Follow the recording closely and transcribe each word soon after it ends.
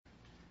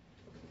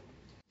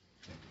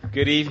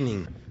Good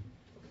evening.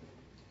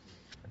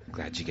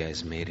 Glad you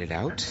guys made it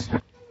out.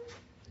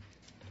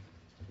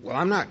 Well,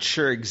 I'm not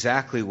sure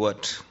exactly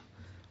what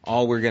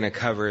all we're going to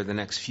cover the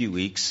next few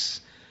weeks.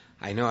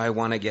 I know I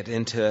want to get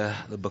into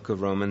the book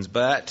of Romans,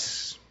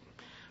 but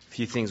a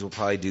few things we'll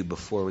probably do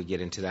before we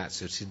get into that.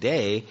 So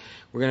today,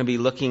 we're going to be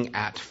looking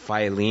at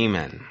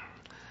Philemon.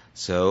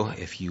 So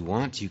if you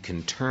want, you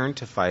can turn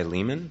to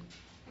Philemon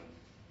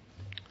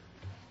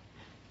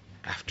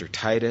after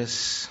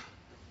Titus,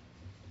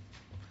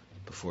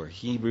 before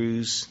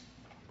Hebrews.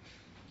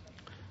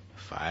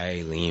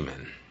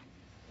 Philemon.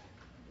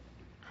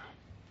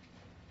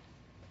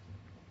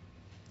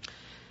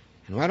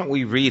 And why don't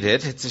we read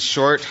it? It's a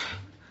short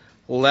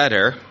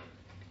letter.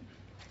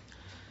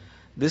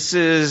 This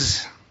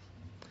is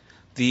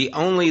the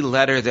only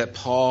letter that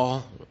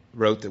Paul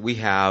wrote that we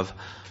have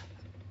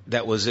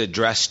that was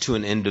addressed to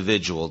an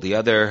individual. The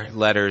other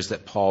letters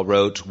that Paul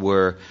wrote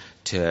were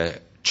to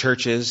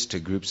churches, to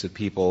groups of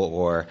people,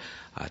 or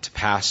to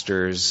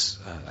pastors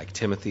like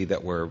Timothy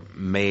that were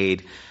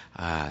made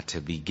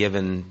to be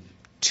given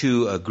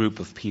to a group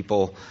of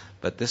people.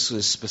 But this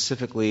was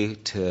specifically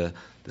to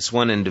this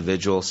one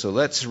individual. So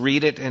let's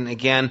read it. And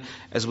again,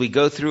 as we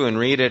go through and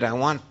read it, I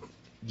want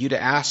you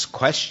to ask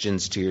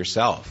questions to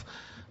yourself.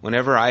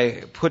 Whenever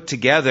I put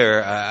together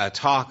a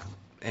talk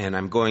and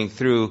I'm going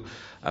through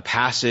a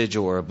passage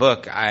or a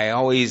book, I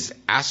always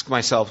ask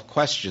myself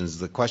questions.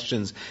 The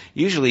questions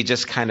usually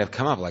just kind of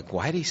come up like,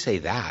 why did he say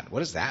that? What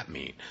does that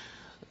mean?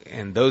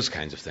 And those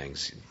kinds of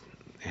things.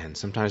 And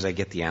sometimes I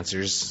get the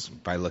answers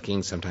by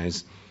looking.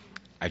 Sometimes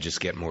I just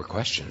get more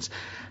questions.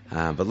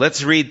 But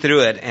let's read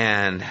through it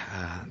and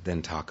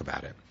then talk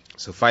about it.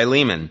 So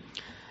Philemon,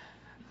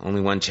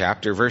 only one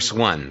chapter, verse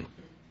 1.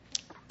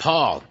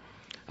 Paul,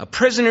 a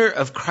prisoner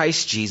of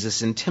Christ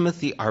Jesus, and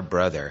Timothy, our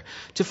brother,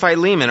 to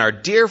Philemon, our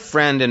dear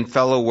friend and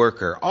fellow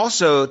worker,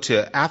 also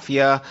to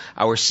Apphia,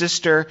 our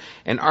sister,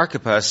 and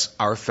Archippus,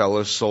 our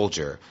fellow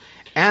soldier,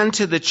 and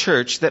to the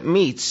church that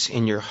meets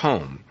in your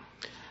home.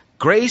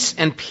 Grace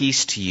and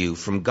peace to you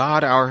from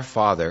God our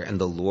Father and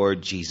the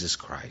Lord Jesus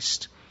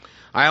Christ.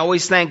 I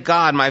always thank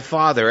God, my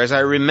Father, as I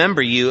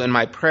remember you in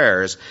my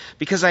prayers,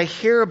 because I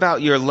hear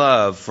about your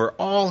love for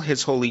all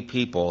his holy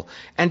people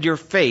and your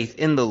faith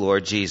in the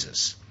Lord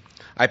Jesus.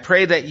 I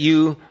pray that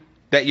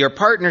your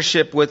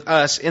partnership with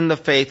us in the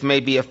faith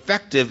may be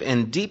effective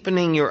in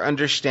deepening your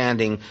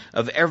understanding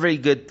of every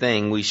good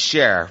thing we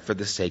share for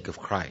the sake of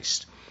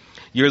Christ.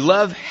 Your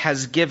love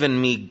has given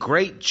me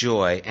great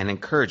joy and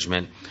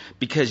encouragement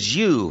because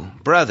you,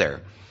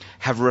 brother,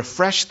 have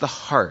refreshed the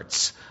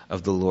hearts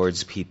of the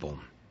Lord's people.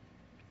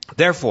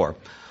 Therefore,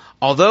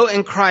 although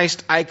in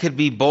Christ I could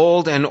be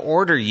bold and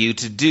order you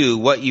to do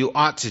what you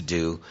ought to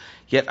do,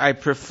 yet I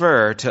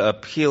prefer to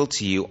appeal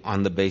to you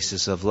on the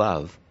basis of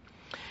love.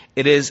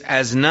 It is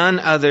as none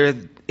other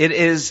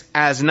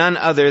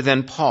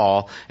than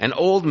Paul, an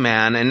old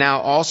man and now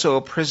also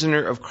a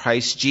prisoner of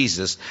Christ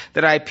Jesus,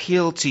 that I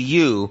appeal to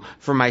you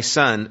for my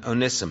son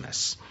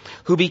Onesimus,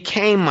 who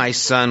became my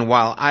son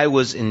while I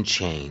was in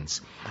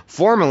chains.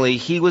 Formerly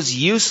he was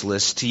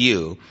useless to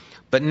you,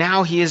 but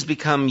now he has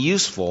become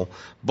useful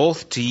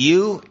both to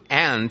you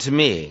and to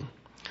me.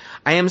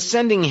 I am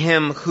sending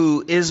him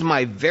who is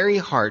my very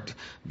heart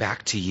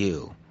back to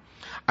you.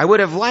 I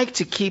would have liked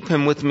to keep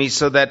him with me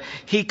so that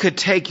he could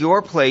take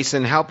your place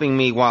in helping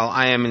me while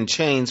I am in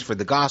chains for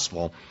the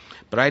gospel,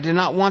 but I did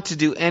not want to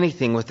do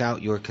anything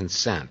without your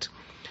consent,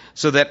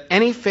 so that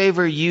any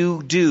favor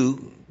you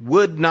do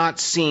would not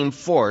seem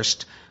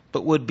forced,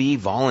 but would be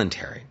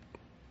voluntary.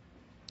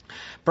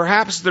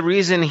 Perhaps the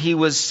reason he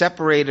was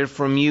separated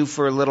from you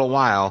for a little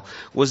while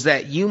was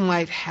that you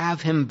might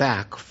have him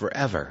back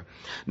forever,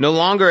 no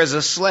longer as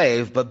a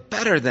slave, but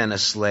better than a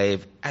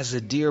slave, as a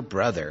dear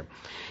brother.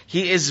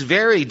 He is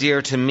very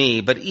dear to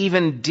me, but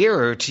even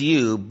dearer to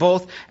you,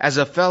 both as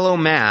a fellow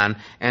man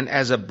and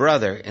as a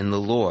brother in the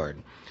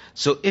Lord.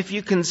 So if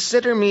you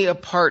consider me a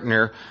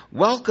partner,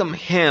 welcome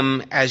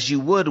him as you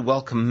would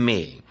welcome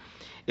me.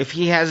 If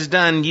he has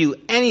done you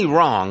any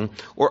wrong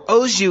or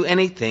owes you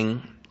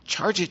anything,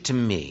 charge it to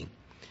me.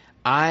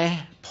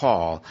 I,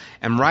 Paul,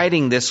 am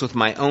writing this with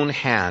my own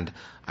hand.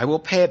 I will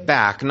pay it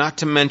back, not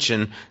to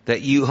mention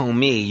that you owe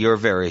me your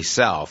very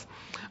self.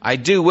 I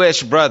do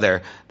wish,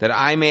 brother, that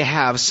I may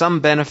have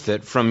some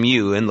benefit from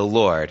you in the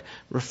Lord.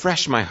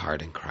 Refresh my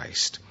heart in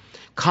Christ.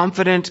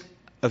 Confident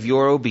of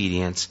your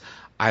obedience,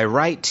 I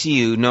write to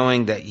you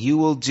knowing that you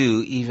will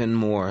do even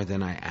more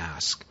than I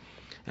ask.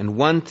 And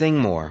one thing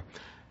more,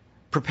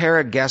 prepare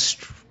a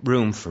guest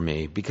room for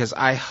me, because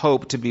I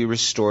hope to be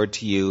restored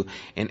to you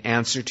in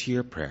answer to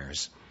your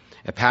prayers.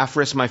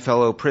 Epaphras, my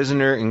fellow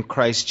prisoner in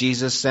Christ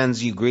Jesus,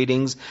 sends you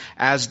greetings,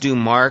 as do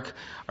Mark,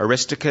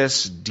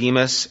 Aristarchus,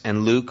 Demas,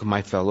 and Luke,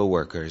 my fellow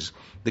workers.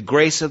 The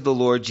grace of the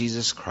Lord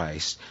Jesus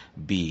Christ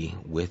be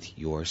with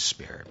your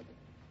spirit.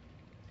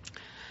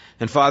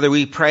 And Father,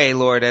 we pray,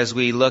 Lord, as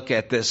we look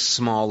at this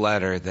small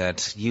letter,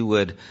 that you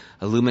would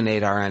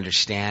illuminate our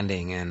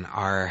understanding and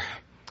our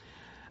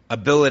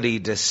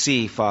ability to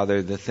see,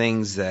 Father, the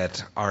things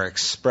that are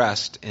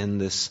expressed in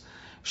this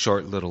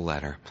short little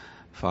letter.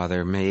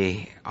 Father,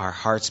 may our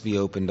hearts be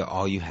open to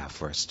all you have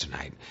for us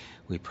tonight.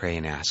 We pray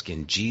and ask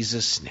in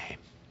Jesus' name.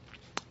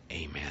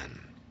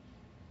 Amen.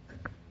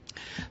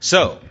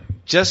 So,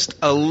 just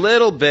a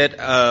little bit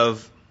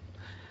of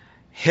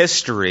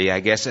history, I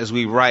guess, as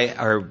we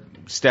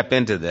step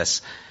into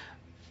this.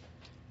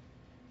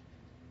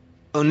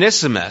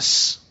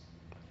 Onesimus,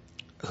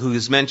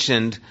 who's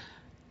mentioned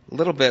a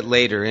little bit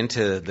later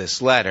into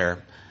this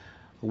letter,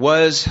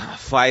 was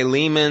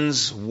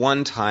Philemon's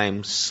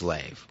one-time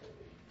slave.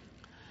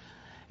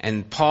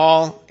 And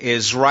Paul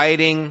is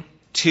writing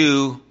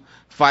to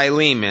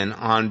Philemon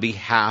on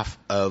behalf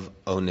of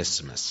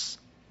Onesimus.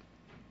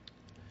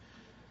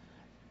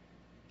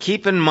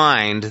 Keep in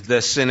mind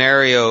the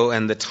scenario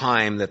and the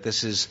time that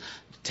this is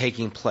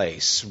taking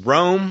place.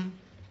 Rome,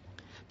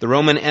 the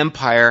Roman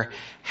Empire,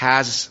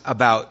 has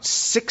about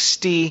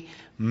 60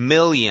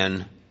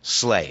 million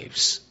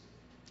slaves.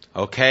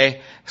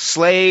 Okay?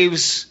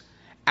 Slaves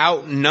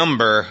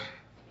outnumber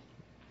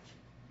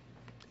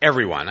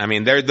everyone. I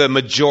mean, they're the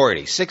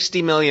majority,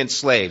 60 million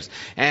slaves.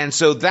 And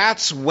so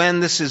that's when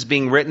this is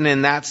being written,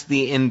 and that's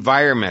the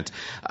environment.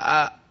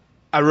 A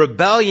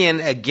rebellion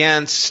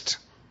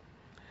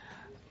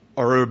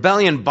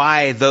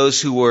by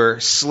those who were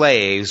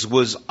slaves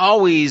was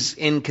always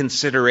in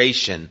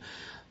consideration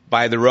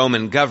by the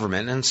Roman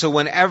government. And so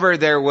whenever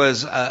there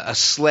was a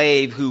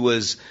slave who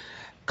was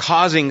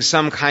causing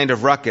some kind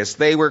of ruckus,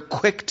 they were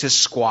quick to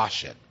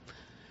squash it.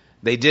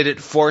 They did it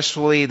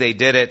forcefully, they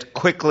did it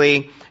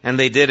quickly, and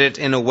they did it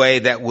in a way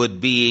that would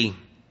be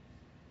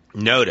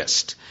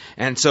noticed.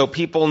 And so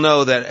people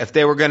know that if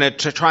they were going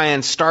to try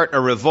and start a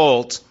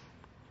revolt,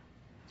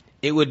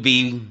 it would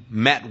be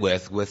met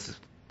with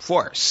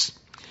force.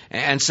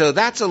 And so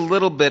that's a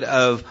little bit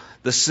of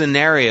the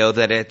scenario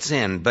that it's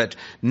in. But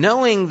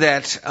knowing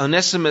that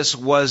Onesimus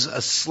was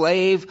a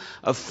slave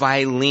of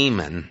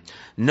Philemon,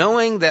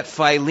 knowing that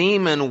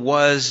Philemon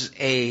was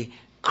a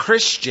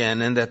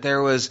Christian and that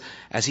there was,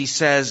 as he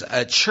says,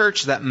 a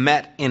church that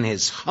met in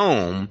his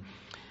home,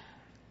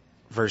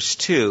 verse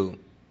 2,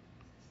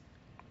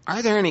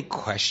 are there any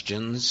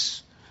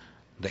questions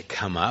that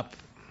come up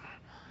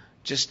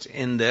just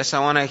in this? I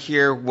want to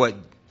hear what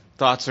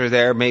thoughts are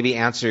there, maybe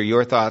answer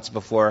your thoughts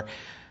before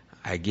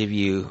I give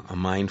you a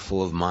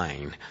mindful of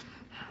mine.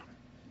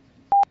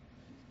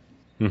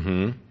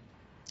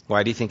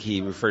 Why do you think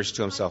he refers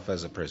to himself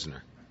as a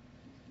prisoner?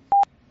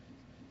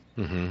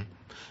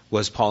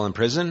 Was Paul in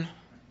prison?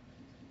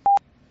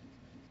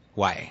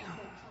 Why?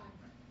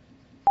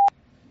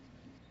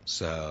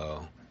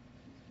 So,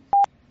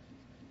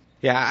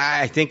 yeah,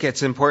 I think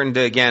it's important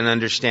to, again,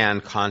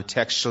 understand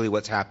contextually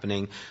what's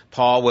happening.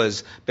 Paul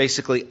was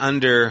basically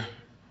under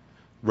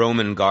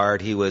Roman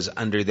guard. He was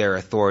under their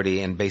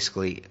authority and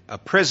basically a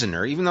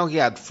prisoner. Even though he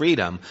had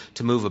freedom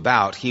to move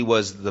about, he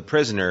was the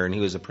prisoner, and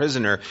he was a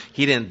prisoner.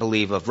 He didn't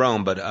believe of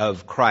Rome, but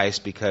of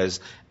Christ, because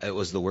it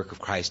was the work of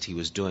Christ he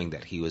was doing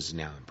that he was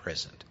now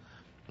imprisoned.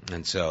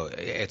 And so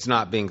it's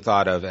not being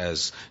thought of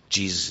as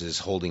Jesus is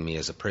holding me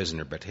as a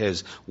prisoner, but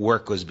his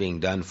work was being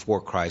done for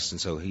Christ,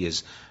 and so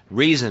his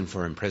reason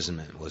for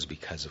imprisonment was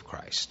because of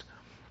Christ.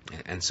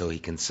 And so he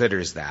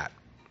considers that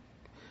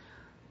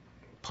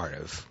part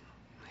of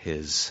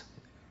his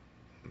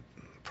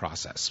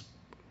process.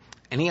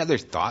 Any other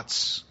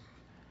thoughts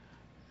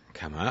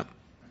come up?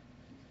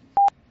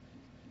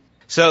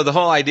 So the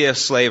whole idea of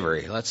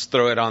slavery, let's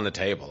throw it on the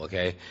table,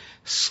 okay?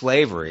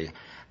 Slavery.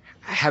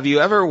 Have you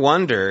ever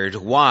wondered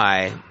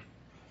why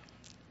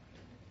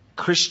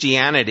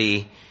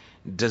Christianity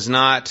does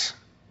not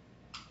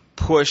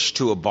push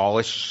to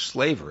abolish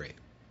slavery?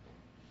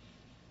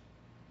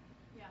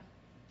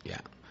 Yeah.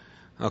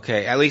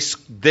 Okay, at least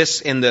this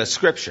in the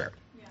scripture.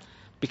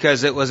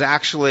 Because it was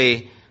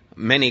actually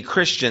many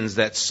Christians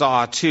that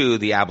saw to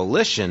the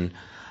abolition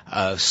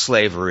of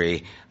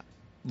slavery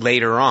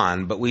later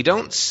on, but we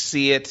don't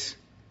see it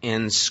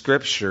in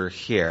Scripture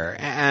here.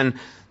 And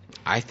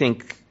I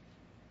think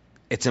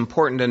it's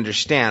important to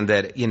understand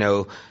that,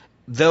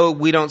 though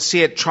we don't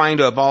see it trying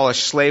to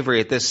abolish slavery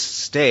at this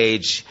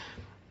stage,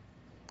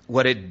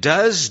 what it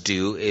does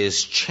do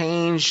is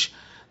change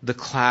the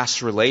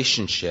class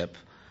relationship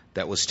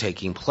that was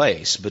taking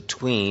place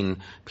between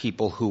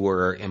people who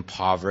were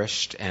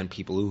impoverished and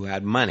people who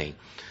had money.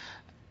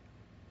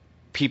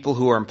 People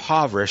who were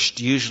impoverished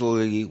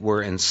usually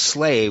were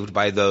enslaved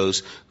by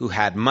those who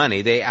had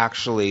money. They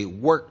actually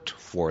worked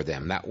for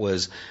them. That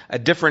was a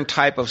different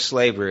type of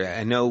slavery.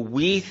 I know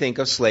we think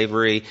of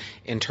slavery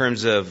in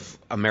terms of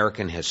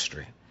American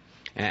history.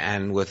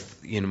 And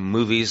with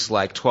movies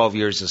like 12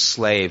 Years a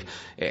Slave,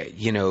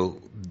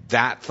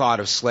 that thought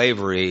of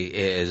slavery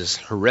is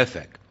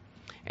horrific.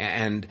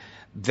 And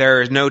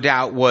there no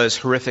doubt was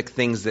horrific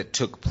things that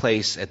took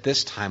place at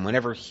this time.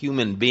 Whenever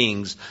human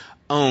beings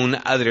own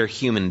other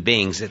human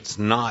beings, it's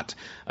not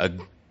a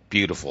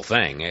beautiful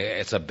thing.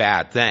 It's a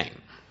bad thing.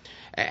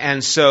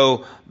 And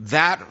so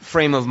that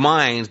frame of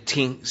mind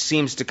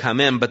seems to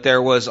come in, but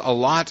there was a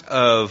lot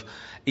of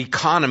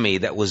economy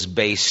that was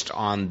based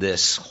on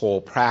this whole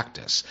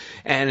practice.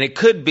 And it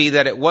could be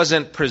that it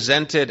wasn't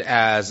presented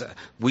as,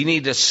 we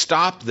need to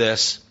stop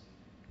this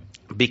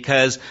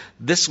because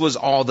this was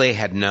all they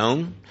had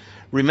known.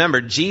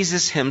 Remember,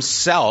 Jesus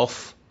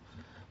himself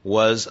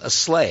was a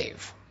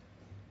slave.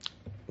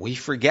 We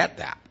forget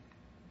that.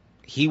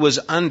 He was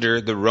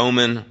under the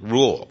Roman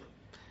rule.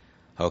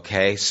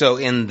 Okay, so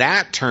in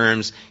that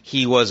terms,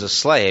 he was a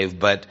slave,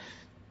 but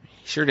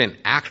he sure didn't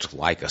act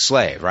like a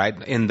slave, right?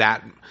 In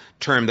that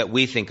term that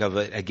we think of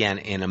it, again,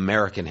 in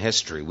American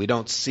history. We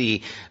don't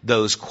see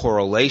those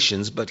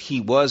correlations, but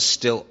he was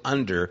still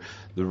under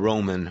the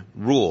Roman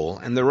rule.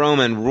 And the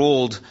Roman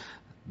ruled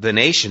the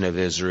nation of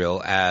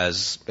Israel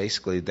as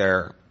basically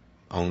their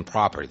own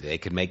property. They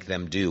could make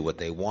them do what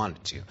they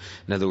wanted to.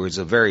 In other words,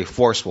 a very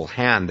forceful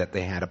hand that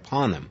they had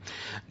upon them.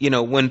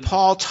 When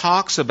Paul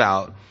talks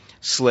about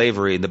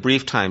slavery in the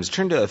brief times,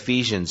 turn to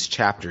Ephesians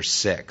chapter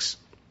 6.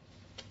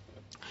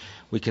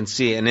 We can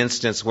see an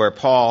instance where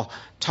Paul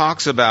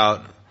talks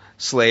about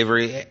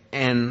slavery,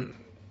 and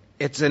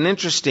it's an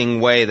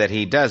interesting way that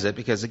he does it,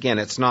 because again,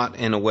 it's not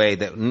in a way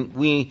that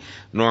we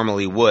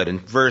normally would. In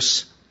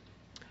verse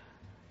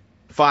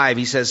 5,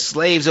 he says,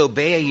 "Slaves,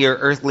 obey your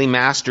earthly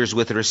masters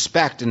with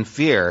respect and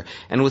fear,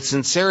 and with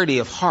sincerity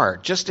of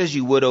heart, just as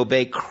you would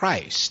obey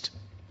Christ."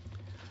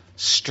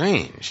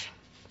 Strange.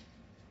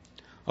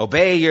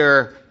 Obey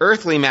your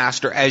earthly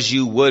master as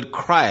you would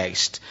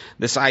Christ.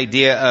 This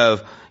idea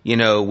of,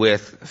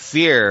 with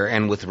fear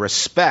and with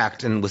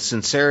respect and with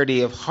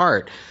sincerity of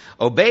heart.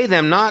 Obey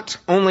them not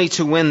only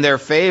to win their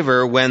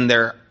favor when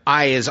their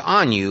eye is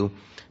on you,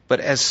 but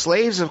as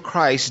slaves of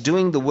Christ,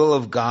 doing the will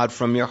of God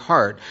from your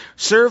heart.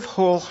 Serve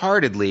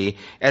wholeheartedly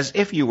as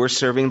if you were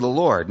serving the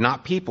Lord,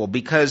 not people,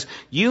 because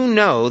you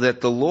know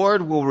that the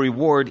Lord will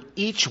reward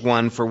each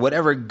one for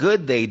whatever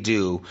good they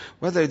do,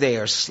 whether they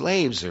are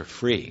slaves or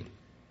free.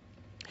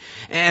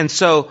 And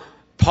so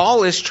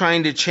Paul is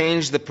trying to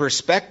change the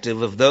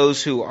perspective of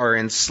those who are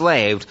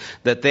enslaved,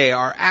 that they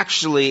are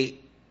actually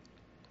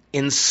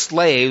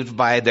enslaved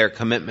by their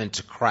commitment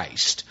to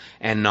Christ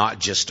and not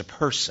just a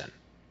person.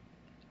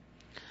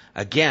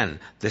 Again,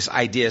 this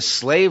idea of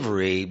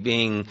slavery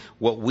being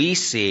what we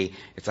see,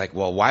 it's like,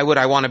 well, why would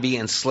I want to be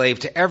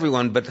enslaved to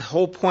everyone? But the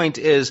whole point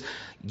is,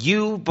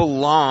 you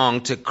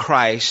belong to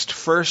Christ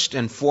first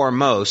and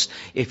foremost.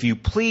 If you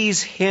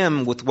please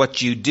him with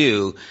what you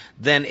do,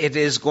 then it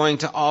is going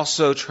to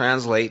also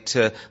translate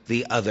to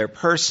the other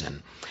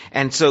person.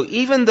 And so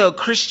even though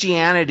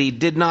Christianity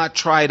did not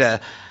try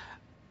to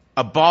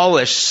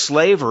abolish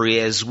slavery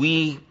as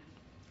we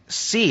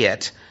see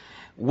it,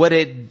 what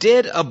it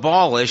did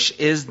abolish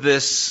is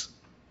this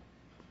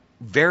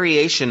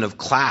variation of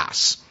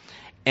class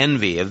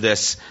envy, of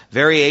this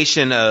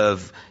variation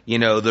of,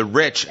 the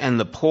rich and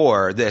the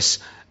poor, this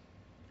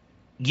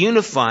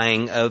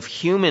unifying of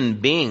human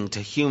being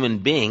to human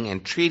being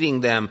and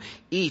treating them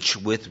each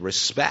with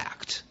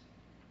respect.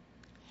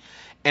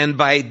 And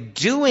by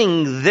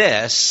doing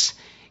this,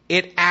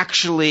 it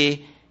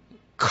actually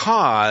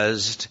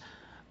caused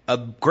a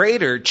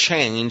greater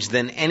change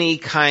than any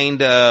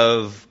kind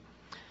of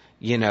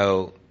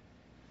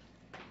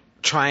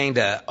trying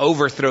to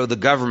overthrow the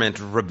government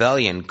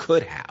rebellion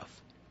could have.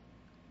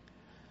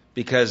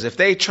 Because if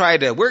they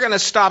tried to, we're going to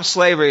stop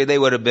slavery, they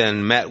would have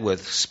been met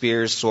with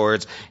spears,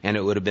 swords, and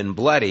it would have been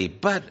bloody.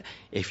 But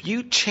if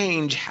you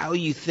change how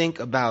you think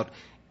about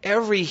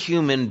every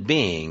human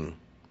being,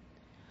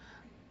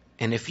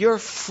 and if you're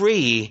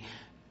free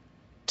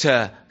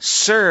to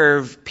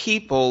serve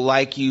people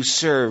like you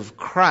serve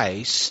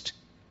Christ,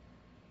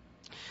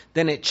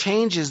 then it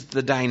changes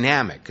the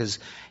dynamic, because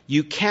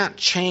you can't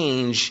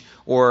change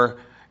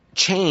or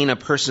chain a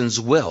person's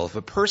will. If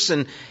a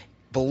person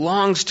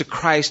belongs to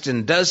Christ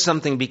and does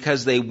something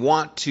because they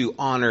want to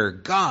honor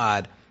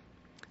God,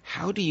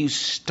 how do you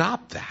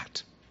stop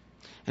that?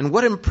 And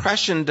what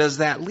impression does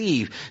that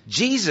leave?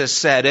 Jesus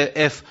said,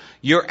 if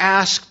you're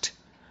asked,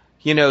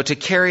 to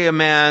carry a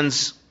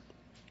man's,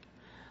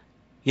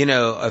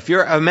 if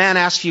a man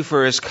asks you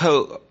for his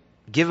coat,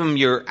 give him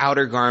your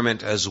outer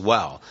garment as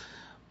well.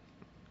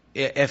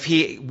 If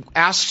he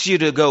asks you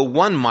to go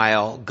 1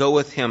 mile, go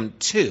with him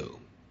 2.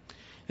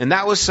 And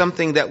that was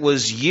something that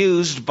was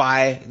used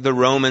by the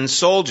Roman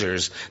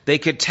soldiers. They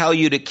could tell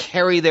you to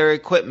carry their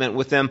equipment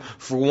with them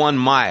for 1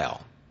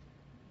 mile.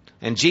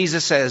 And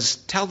Jesus says,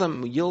 tell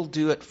them you'll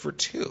do it for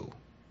 2.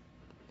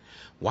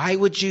 Why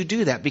would you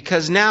do that?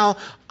 Because now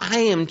I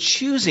am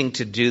choosing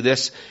to do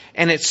this,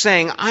 and it's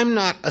saying I'm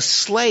not a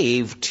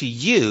slave to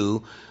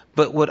you,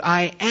 but what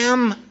I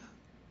am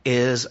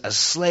is a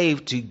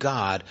slave to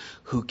God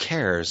who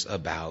cares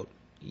about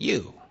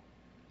you.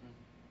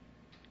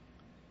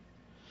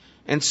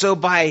 And so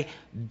by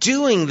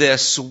doing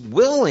this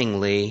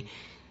willingly,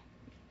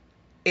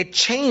 it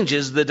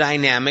changes the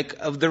dynamic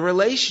of the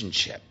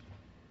relationship.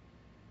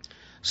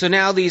 So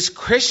now these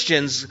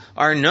Christians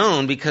are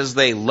known because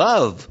they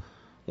love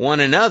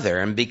one another,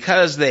 and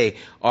because they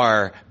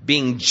are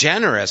being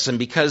generous, and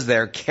because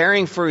they're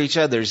caring for each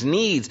other's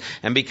needs,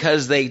 and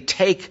because they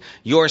take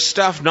your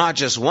stuff not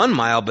just 1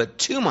 mile but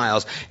 2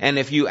 miles, and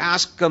if you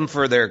ask them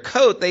for their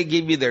coat, they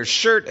give you their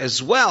shirt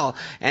as well,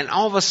 and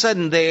all of a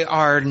sudden they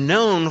are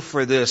known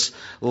for this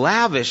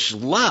lavish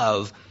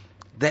love.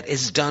 that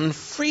is done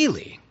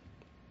freely.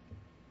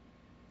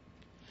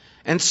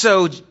 And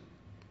so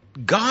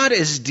God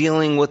is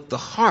dealing with the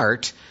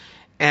heart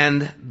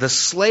and the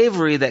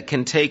slavery that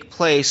can take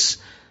place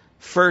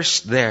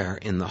first there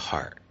in the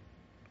heart.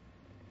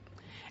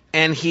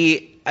 And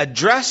he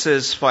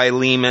addresses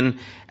Philemon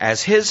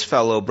as his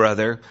fellow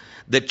brother.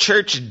 The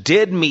church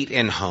did meet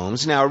in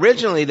homes. Now,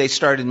 originally they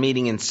started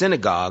meeting in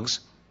synagogues,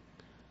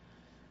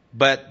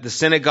 but the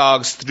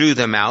synagogues threw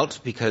them out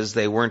because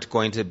they weren't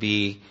going to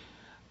be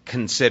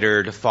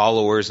considered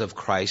followers of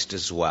Christ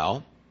as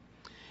well.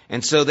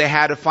 And so they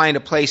had to find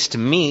a place to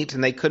meet,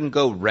 and they couldn't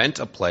go rent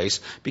a place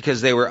because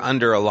they were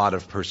under a lot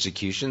of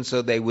persecution,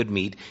 so they would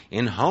meet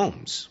in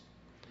homes.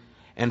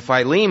 And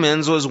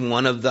Philemon's was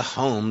one of the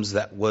homes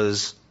that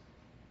was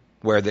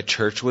where the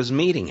church was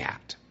meeting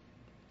at.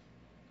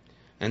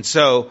 And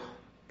so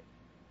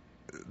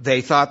they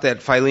thought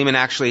that Philemon,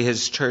 actually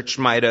his church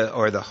might have,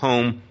 or the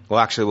home, well,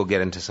 actually we'll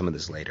get into some of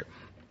this later.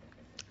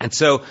 And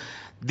so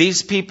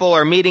these people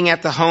are meeting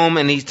at the home,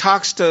 and he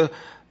talks to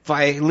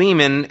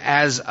Philemon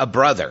as a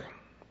brother,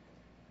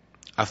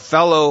 a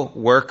fellow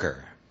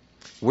worker.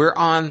 We're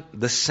on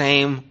the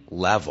same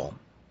level.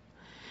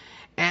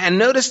 And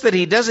notice that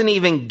he doesn't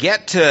even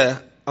get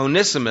to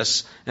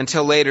Onesimus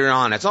until later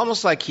on. It's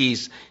almost like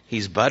he's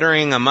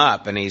buttering him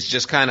up, and he's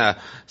just kind of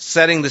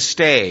setting the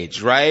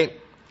stage, right?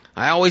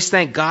 I always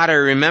thank God I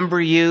remember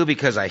you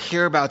because I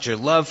hear about your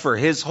love for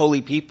his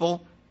holy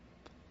people.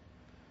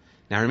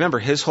 Now remember,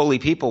 his holy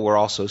people were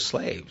also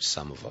slaves,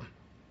 some of them.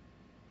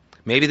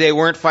 Maybe they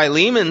weren't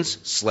Philemon's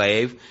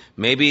slave.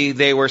 Maybe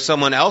they were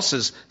someone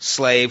else's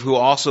slave who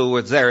also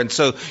was there. And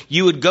so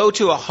you would go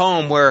to a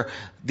home where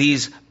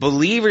these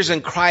believers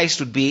in Christ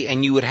would be,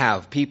 and you would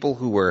have people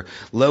who were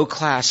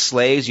low-class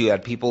slaves. You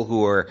had people who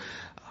were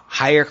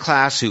higher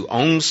class who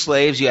owned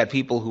slaves. You had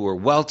people who were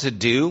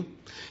well-to-do.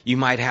 You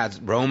might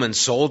have Roman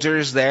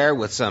soldiers there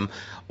with some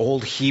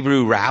old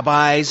Hebrew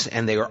rabbis,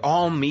 and they were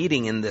all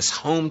meeting in this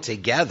home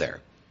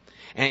together.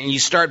 And you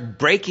start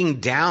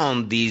breaking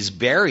down these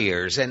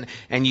barriers, and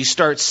you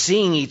start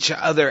seeing each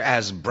other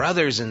as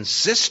brothers and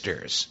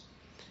sisters.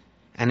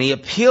 And he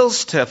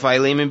appeals to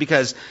Philemon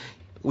because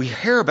we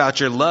hear about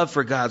your love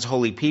for God's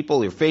holy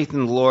people, your faith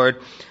in the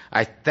Lord.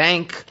 I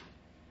thank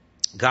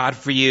God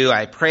for you.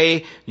 I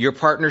pray your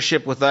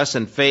partnership with us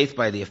in faith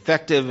by the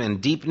effective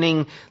and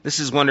deepening. This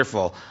is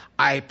wonderful.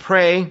 I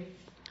pray,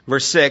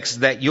 verse 6,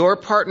 that your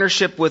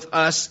partnership with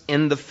us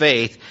in the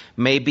faith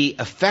may be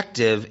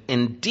effective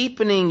in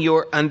deepening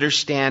your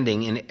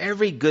understanding in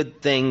every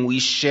good thing we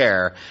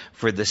share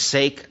for the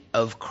sake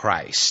of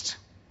Christ.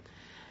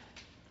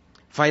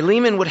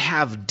 Philemon would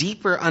have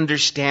deeper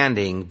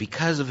understanding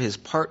because of his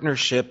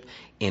partnership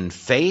in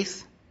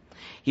faith.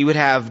 He would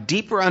have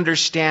deeper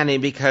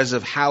understanding because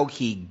of how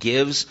he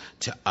gives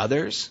to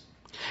others.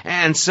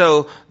 And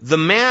so the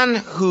man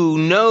who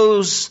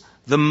knows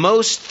the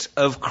most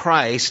of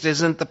Christ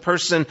isn't the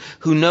person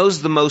who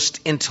knows the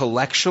most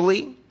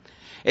intellectually.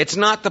 It's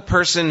not the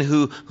person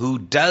who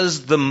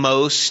does the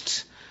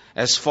most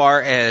as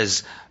far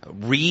as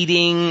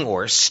reading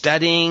or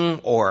studying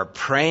or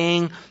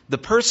praying. The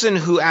person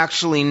who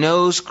actually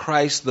knows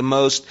Christ the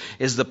most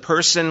is the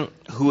person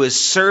who is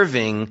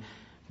serving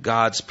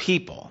God's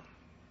people.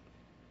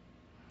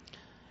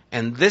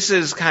 And this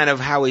is kind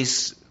of how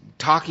he's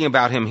talking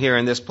about him here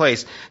in this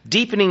place.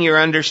 Deepening your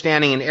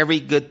understanding in every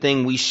good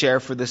thing we share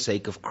for the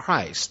sake of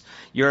Christ.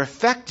 You're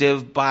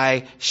effective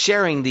by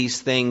sharing these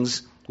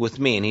things with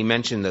me. And he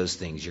mentioned those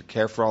things. Your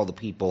care for all the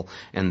people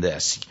and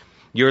this.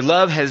 Your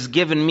love has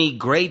given me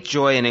great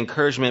joy and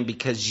encouragement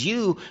because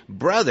you,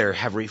 brother,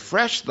 have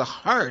refreshed the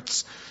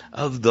hearts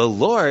of the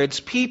Lord's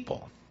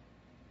people.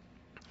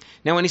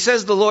 Now, when he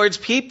says the Lord's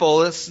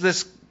people, it's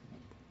this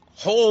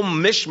whole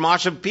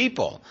mishmash of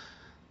people.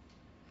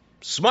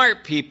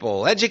 Smart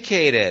people,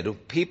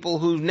 educated, people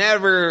who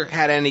never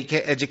had any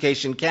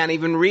education, can't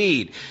even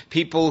read,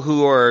 people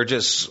who are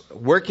just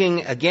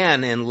working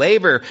again in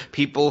labor,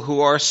 people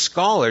who are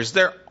scholars.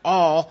 They're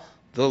all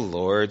the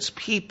Lord's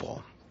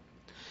people.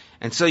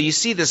 And so you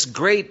see this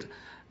great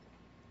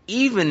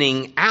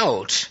evening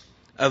out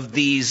of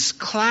these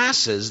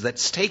classes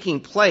that's taking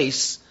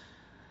place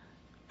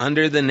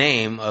under the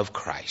name of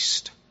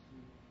Christ.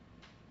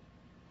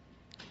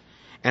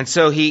 And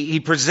so he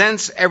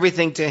presents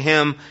everything to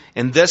him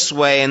in this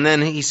way. And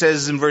then he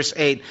says in verse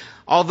 8,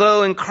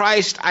 although in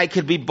Christ I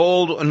could be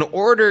bold and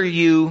order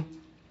you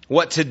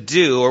what to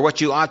do or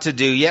what you ought to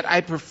do, yet I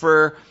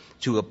prefer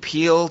to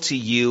appeal to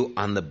you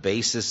on the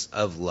basis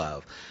of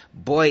love.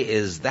 Boy,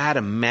 is that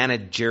a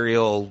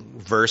managerial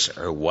verse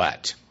or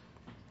what?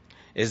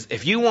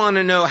 If you want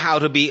to know how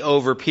to be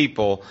over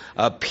people,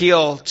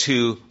 appeal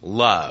to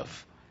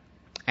love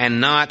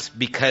and not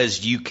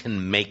because you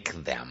can make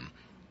them.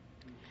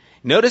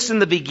 Notice in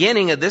the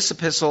beginning of this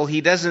epistle,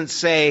 he doesn't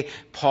say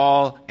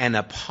Paul an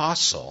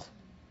apostle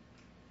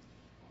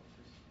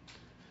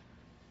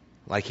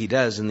like he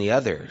does in the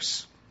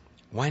others.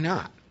 Why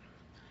not?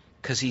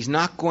 Because he's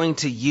not going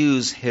to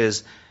use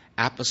his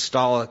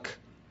apostolic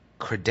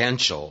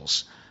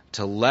credentials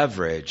to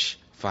leverage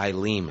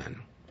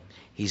Philemon.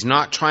 He's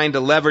not trying to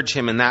leverage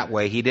him in that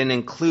way. He didn't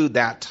include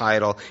that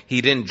title.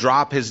 He didn't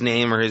drop his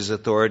name or his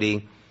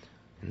authority.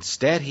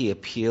 Instead, he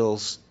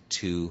appeals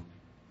to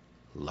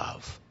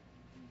love.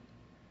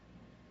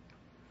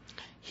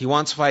 He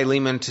wants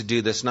Philemon to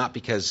do this not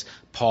because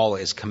Paul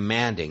is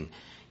commanding.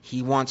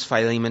 He wants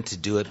Philemon to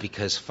do it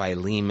because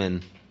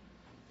Philemon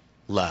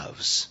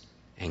loves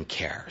and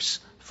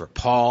cares for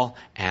Paul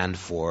and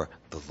for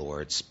the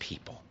Lord's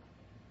people.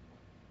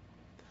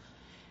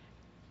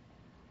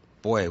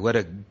 Boy, what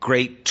a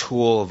great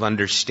tool of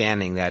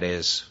understanding that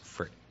is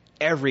for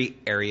every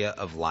area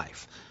of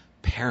life.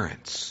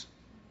 Parents,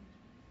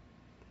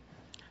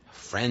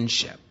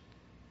 friendship,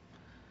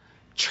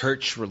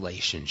 church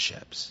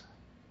relationships.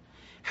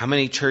 How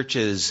many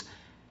churches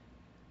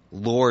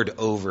lord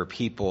over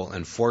people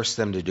and force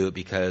them to do it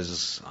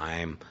because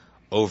I'm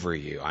over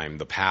you, I'm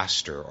the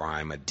pastor, or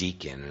I'm a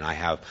deacon, and I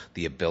have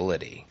the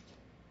ability?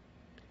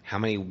 How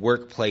many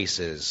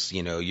workplaces,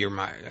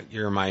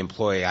 you're my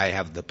employee, I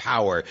have the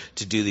power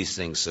to do these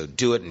things, so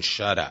do it and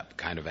shut up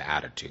kind of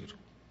attitude.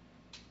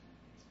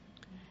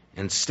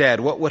 Instead,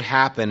 what would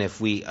happen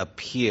if we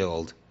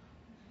appealed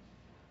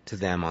to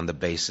them on the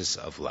basis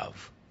of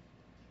love?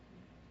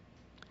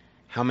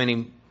 How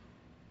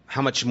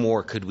much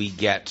more could we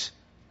get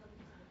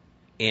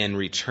in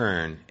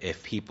return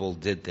if people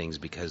did things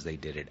because they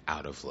did it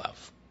out of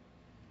love?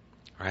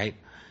 Right?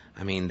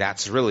 I mean,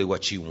 that's really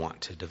what you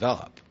want to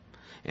develop.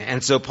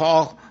 And so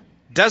Paul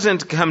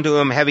doesn't come to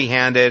him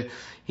heavy-handed.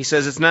 He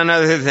says it's none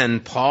other than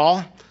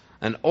Paul,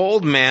 an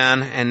old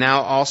man and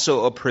now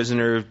also a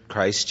prisoner of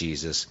Christ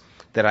Jesus,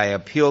 that I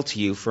appeal to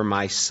you for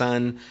my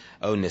son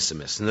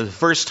Onesimus. And the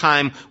first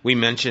time we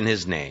mention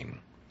his name,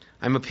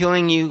 I'm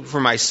appealing you for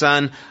my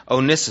son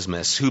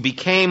Onesimus, who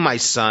became my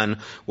son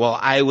while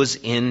I was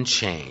in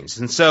chains.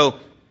 And so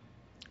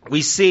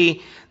we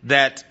see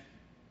that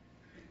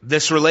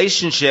this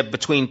relationship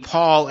between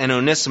Paul and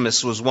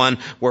Onesimus was one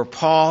where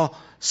Paul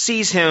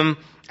sees him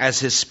as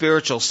his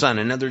spiritual son.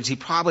 In other words, he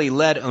probably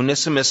led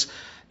Onesimus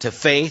to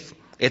faith.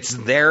 It's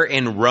there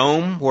in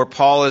Rome where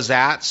Paul is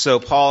at.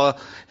 So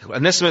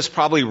Onesimus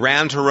probably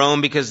ran to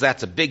Rome because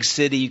that's a big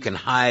city. You can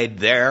hide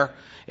there.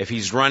 If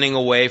he's running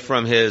away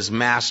from his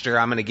master,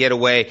 I'm going to get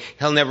away.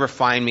 He'll never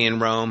find me in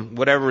Rome,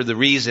 whatever the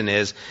reason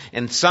is.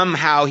 And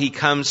somehow he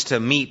comes to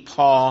meet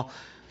Paul.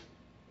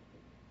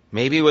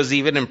 Maybe he was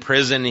even in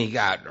prison. He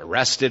got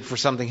arrested for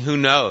something. Who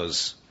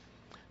knows?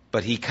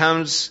 But he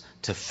comes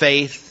to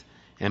faith,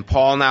 and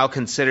Paul now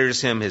considers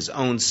him his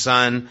own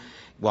son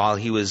while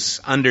he was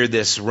under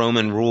this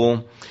Roman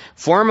rule.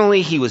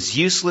 Formerly he was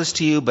useless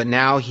to you, but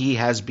now he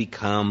has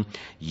become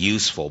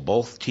useful,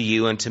 both to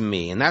you and to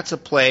me. And that's a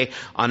play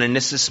on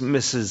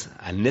Onesimus's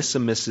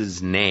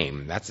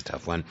name. That's a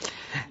tough one.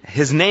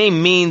 His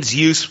name means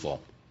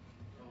useful.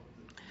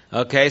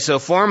 Okay, so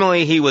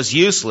formerly he was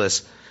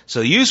useless.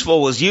 So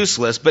useful was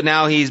useless, but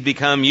now he's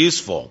become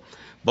useful,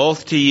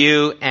 both to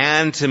you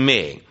and to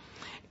me.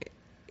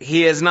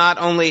 He is not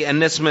only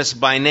Onesimus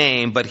by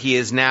name, but he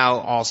is now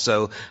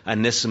also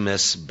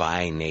Onesimus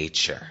by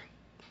nature.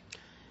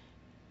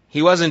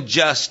 He wasn't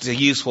just a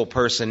useful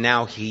person,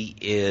 now he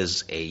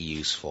is a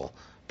useful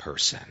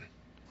person.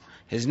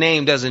 His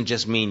name doesn't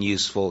just mean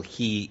useful,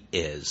 he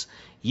is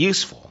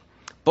useful,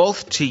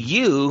 both to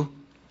you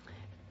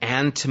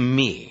and to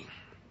me.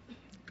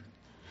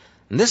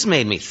 And this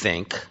made me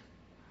think,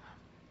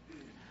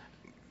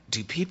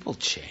 do people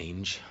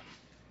change?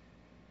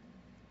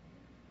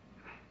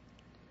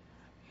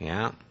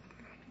 Yeah.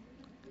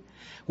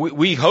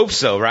 We hope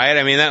so, right?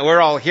 I mean, we're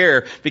all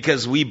here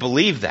because we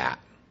believe that.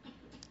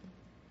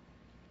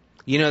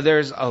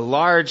 There's a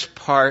large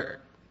part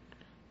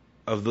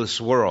of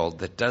this world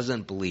that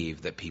doesn't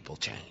believe that people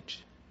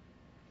change.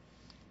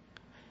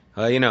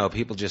 Well,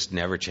 people just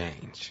never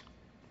change.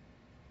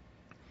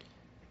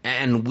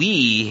 And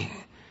we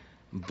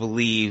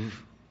believe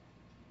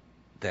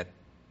that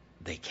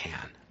they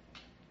can.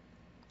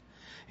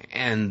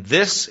 And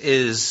this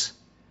is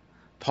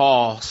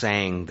Paul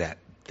saying that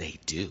they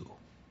do.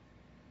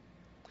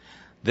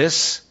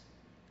 This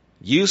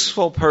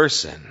useful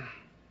person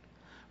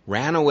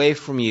ran away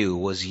from you,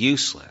 was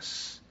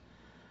useless,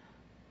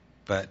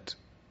 but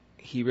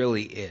he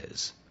really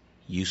is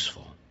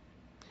useful.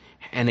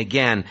 And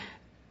again,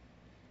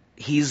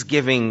 he's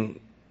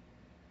giving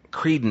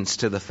credence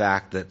to the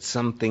fact that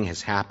something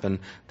has happened,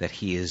 that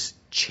he is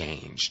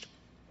changed.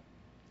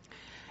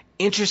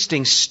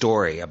 Interesting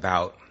story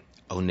about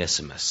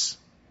Onesimus.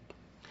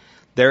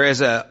 There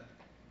is a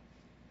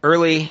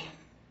early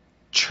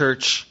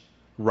church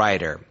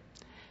writer,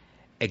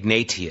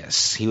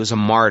 Ignatius. He was a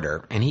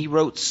martyr, and he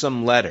wrote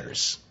some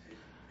letters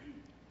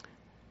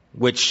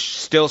which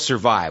still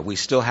survive. We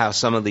still have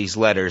some of these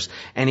letters,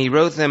 and he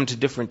wrote them to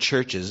different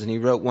churches, and he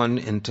wrote one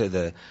into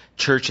the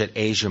church at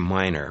Asia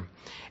Minor.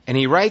 And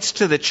he writes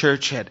to the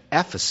church at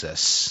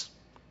Ephesus.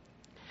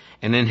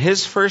 And in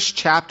his first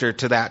chapter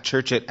to that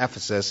church at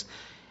Ephesus,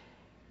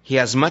 he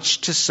has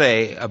much to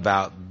say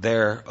about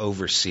their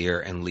overseer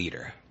and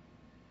leader.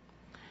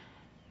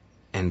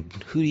 And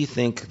who do you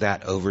think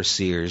that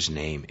overseer's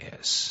name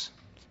is?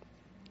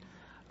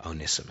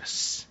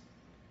 Onesimus.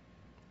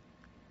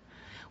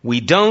 We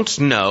don't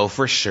know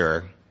for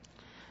sure,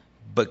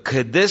 but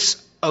could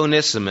this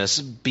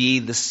Onesimus be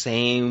the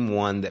same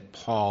one that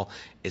Paul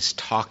is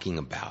talking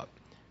about?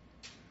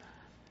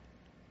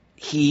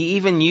 He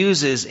even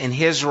uses in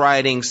his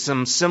writing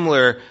some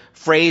similar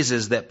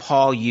phrases that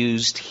Paul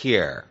used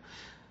here,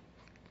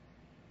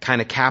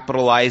 kind of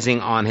capitalizing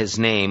on his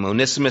name,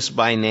 Onesimus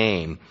by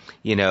name,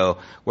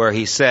 where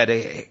he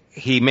said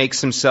he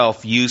makes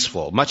himself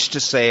useful. Much to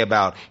say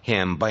about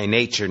him. By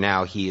nature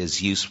now he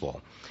is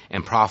useful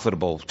and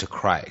profitable to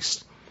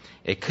Christ.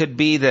 It could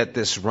be that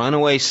this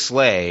runaway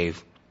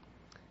slave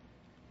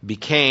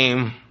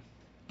became,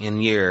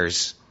 in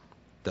years,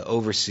 the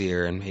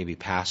overseer and maybe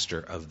pastor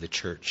of the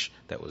church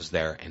that was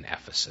there in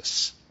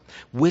Ephesus.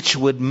 Which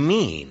would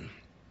mean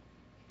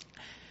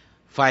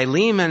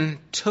Philemon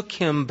took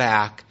him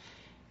back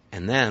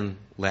and then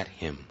let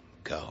him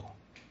go.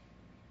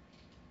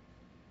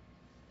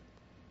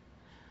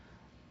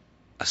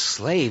 A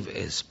slave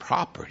is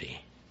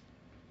property.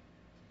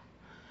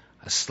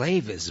 A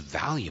slave is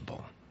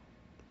valuable.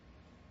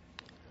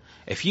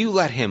 If you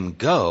let him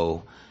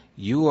go,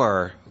 you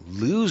are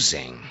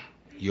losing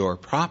your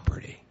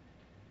property.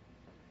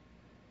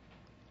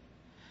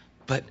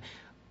 But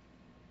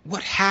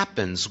what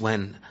happens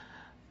when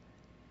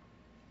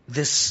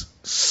this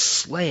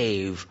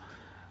slave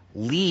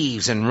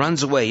leaves and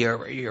runs away?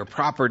 Your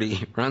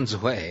property runs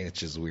away,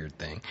 which is a weird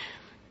thing.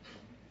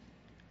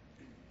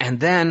 And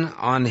then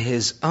on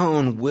his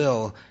own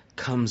will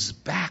comes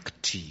back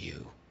to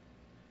you.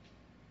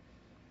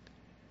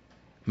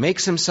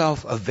 Makes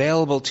himself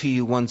available to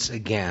you once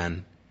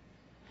again.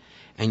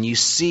 And you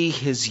see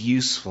his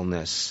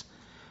usefulness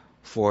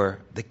for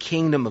the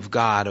kingdom of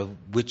God, of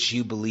which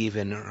you believe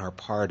in and are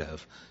part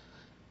of.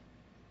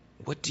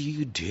 What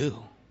do?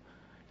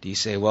 Do you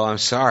say, well, I'm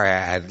sorry,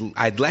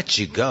 I'd let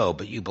you go,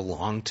 but you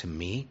belong to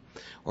me?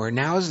 Or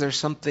now is there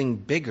something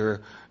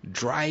bigger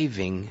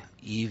driving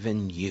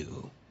even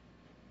you?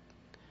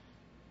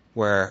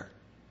 Where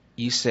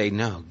you say,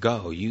 no,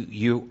 go.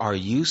 You are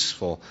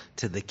useful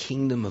to the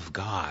kingdom of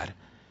God.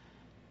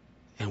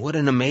 And what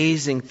an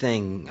amazing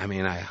thing. I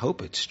mean, I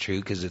hope it's true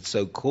because it's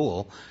so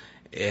cool.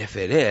 If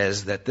it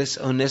is, that this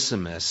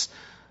Onesimus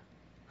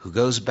who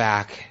goes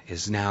back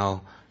is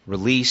now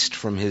released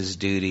from his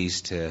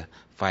duties to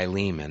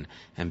Philemon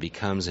and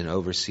becomes an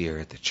overseer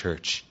at the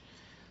church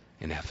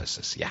in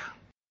Ephesus.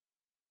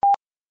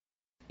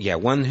 Yeah,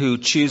 one who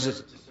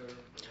chooses.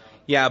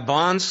 Yeah, a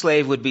bond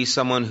slave would be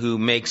someone who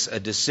makes a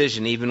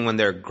decision, even when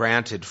they're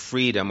granted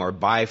freedom or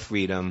by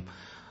freedom,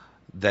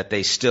 that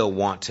they still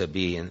want to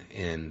be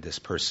in this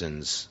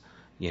person's,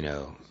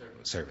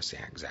 service.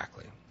 Yeah,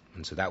 exactly.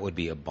 And so that would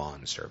be a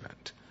bond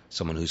servant,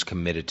 someone who's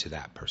committed to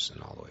that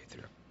person all the way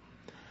through.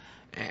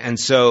 And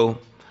so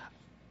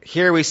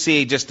here we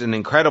see just an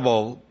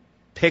incredible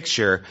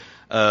picture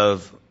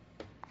of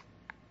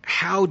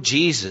how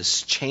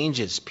Jesus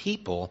changes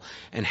people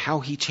and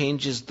how he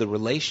changes the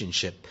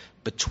relationship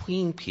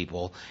between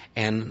people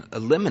and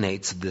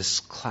eliminates this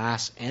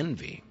class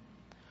envy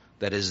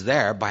that is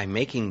there by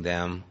making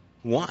them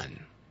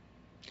one.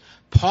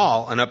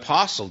 Paul, an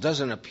apostle,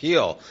 doesn't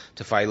appeal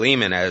to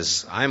Philemon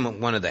as,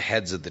 I'm one of the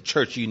heads of the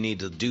church, you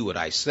need to do what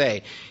I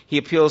say. He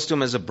appeals to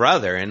him as a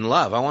brother in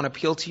love. I want to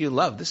appeal to you,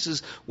 love. This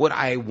is what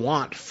I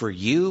want for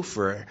you,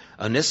 for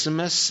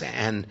Onesimus.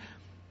 And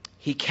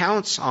he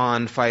counts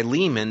on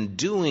Philemon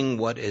doing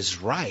what is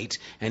right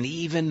and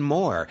even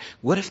more.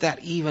 What if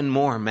that even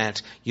more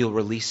meant you'll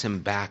release him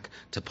back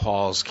to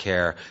Paul's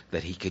care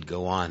that he could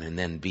go on and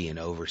then be an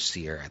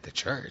overseer at the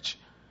church?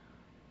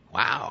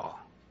 Wow.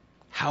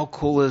 How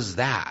cool is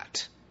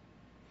that?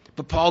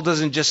 But Paul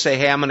doesn't just say,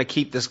 hey, I'm going to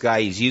keep this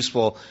guy, he's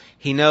useful.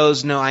 He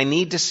knows, no, I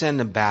need to send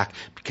him back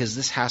because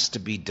this has to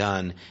be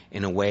done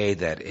in a way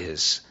that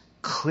is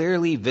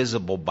clearly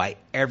visible by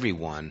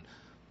everyone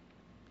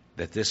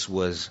that this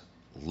was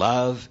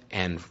love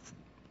and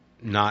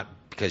not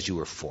because you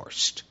were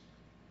forced.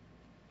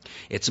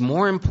 It's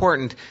more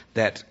important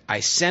that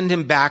I send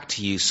him back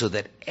to you so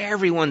that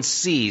everyone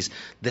sees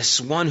this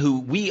one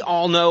who we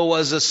all know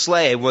was a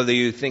slave, whether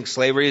you think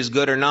slavery is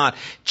good or not,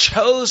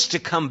 chose to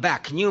come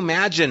back. Can you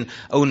imagine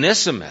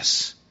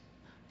Onesimus,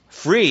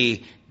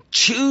 free,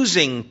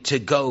 choosing to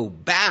go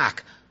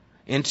back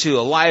into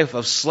a life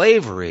of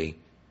slavery,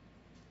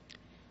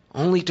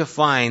 only to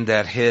find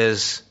that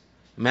his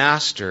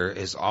master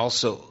is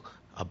also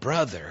a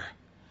brother,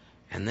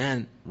 and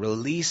then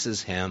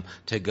releases him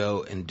to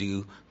go and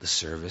do the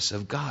service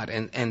of God.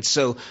 And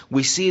so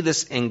we see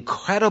this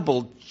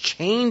incredible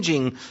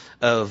changing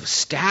of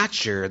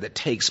stature that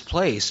takes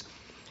place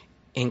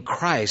in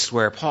Christ,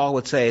 where Paul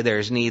would say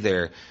there's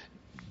neither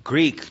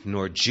Greek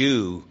nor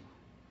Jew,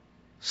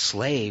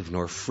 slave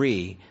nor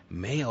free,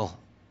 male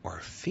or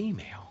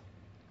female.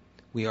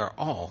 We are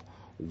all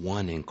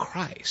one in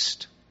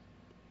Christ.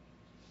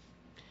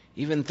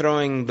 Even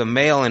throwing the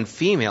male and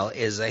female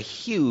is a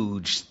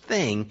huge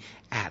thing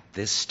at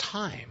this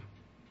time.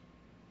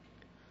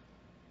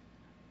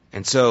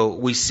 And so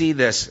we see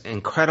this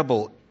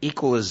incredible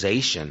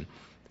equalization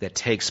that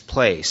takes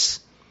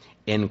place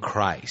in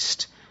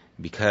Christ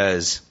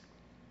because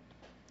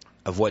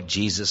of what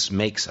Jesus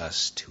makes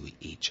us to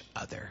each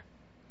other.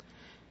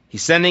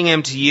 He's sending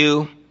him to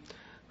you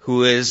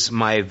who is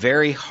my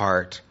very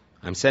heart.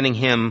 I'm sending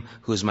him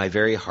who is my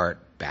very heart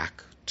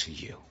back to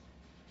you.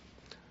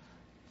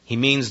 He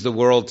means the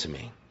world to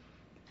me,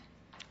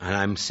 and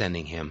I'm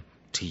sending him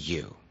to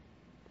you.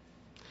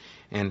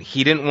 And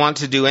he didn't want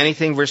to do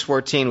anything, verse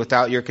 14,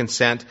 without your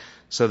consent,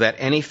 so that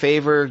any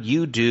favor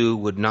you do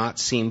would not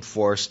seem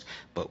forced,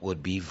 but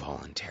would be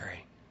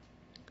voluntary.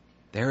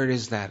 There it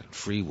is, that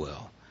free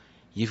will.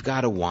 You've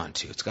got to want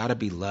to. It's got to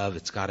be love.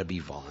 It's got to be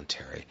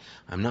voluntary.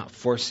 I'm not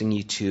forcing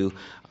you to.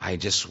 I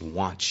just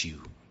want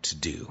you to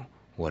do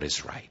what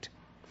is right.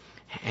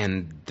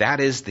 And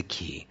that is the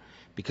key.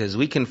 Because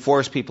we can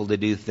force people to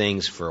do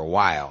things for a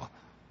while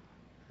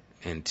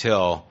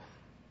until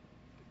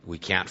we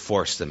can't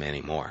force them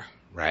anymore,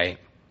 right?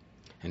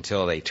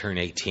 Until they turn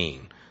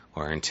 18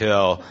 or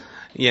until,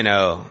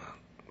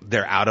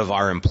 they're out of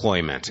our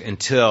employment,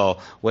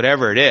 until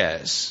whatever it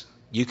is.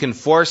 You can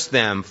force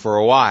them for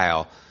a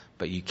while,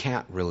 but you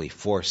can't really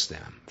force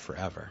them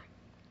forever.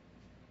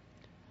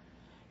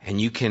 And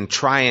you can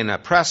try and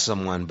oppress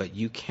someone, but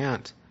you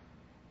can't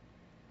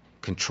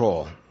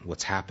control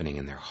what's happening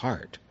in their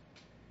heart.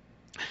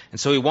 And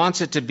so he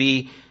wants it to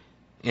be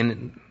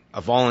in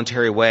a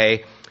voluntary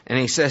way. And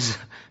he says,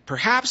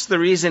 perhaps the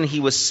reason he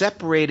was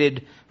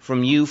separated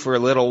from you for a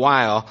little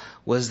while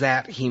was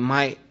that you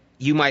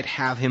might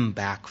have him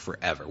back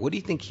forever. What do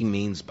you think he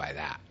means by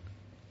that?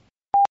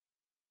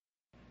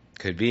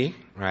 Could be,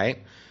 right?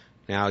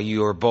 Now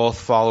you are both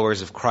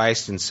followers of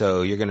Christ, and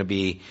so you're going to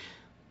be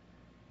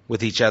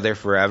with each other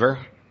forever.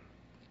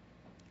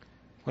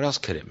 What else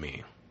could it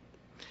mean?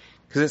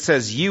 Because it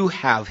says you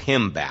have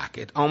him back.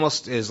 It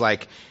almost is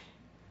like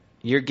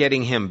you're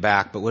getting him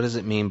back, but what does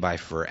it mean by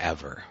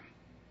forever?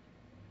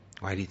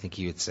 Why do you think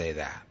he would say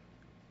that?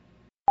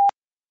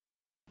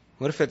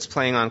 What if it's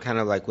playing on kind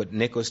of like what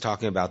Nick was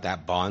talking about,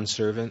 that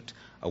bondservant,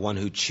 a one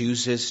who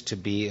chooses to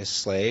be a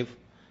slave?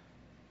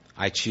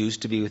 I choose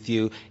to be with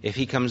you. If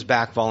he comes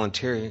back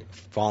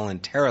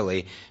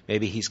voluntarily,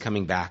 maybe he's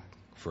coming back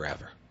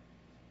forever.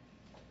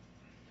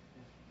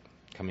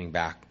 Coming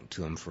back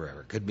to him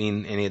forever. Could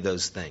mean any of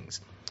those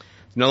things.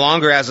 No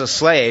longer as a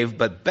slave,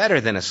 but better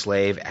than a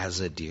slave, as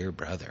a dear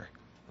brother.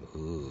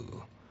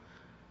 Ooh.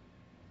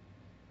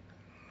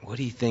 What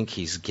do you think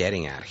he's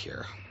getting at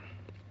here?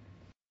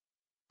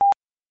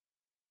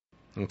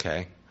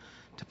 Okay.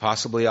 To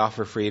possibly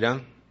offer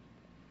freedom?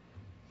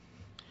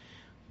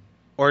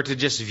 Or to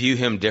just view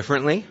him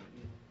differently?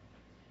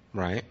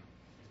 Right?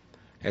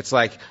 It's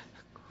like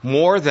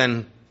more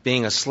than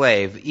being a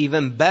slave,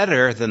 even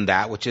better than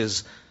that, which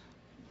is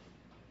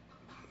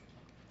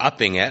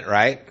upping it,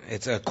 right?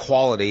 It's a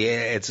quality.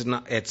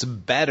 It's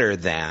better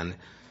than.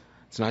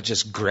 It's not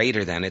just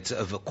greater than. It's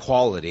of a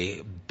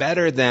quality.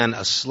 Better than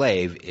a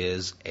slave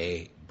is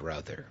a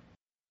brother.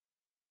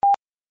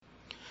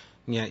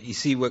 Yeah, you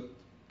see what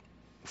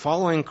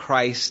following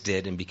Christ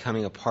did and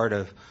becoming a part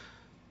of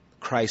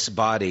Christ's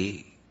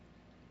body,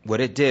 what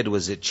it did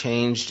was it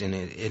changed and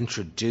it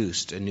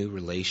introduced a new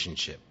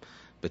relationship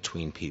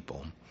between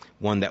people,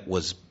 one that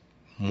was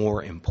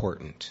more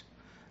important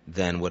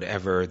than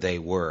whatever they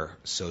were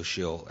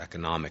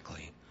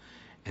socioeconomically,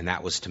 and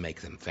that was to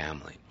make them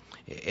family.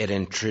 It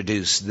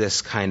introduced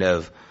this kind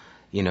of,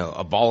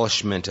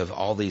 abolishment of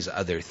all these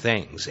other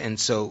things. And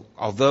so,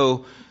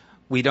 although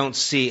we don't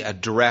see a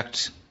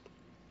direct,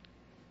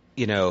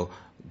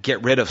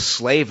 get rid of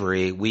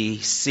slavery, we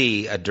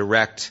see a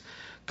direct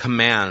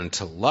command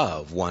to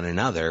love one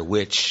another,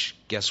 which,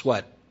 guess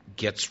what,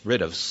 gets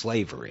rid of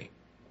slavery.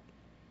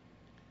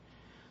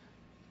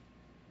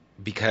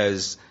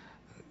 Because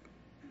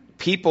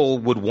people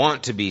would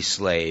want to be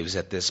slaves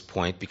at this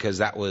point because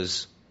that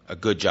was a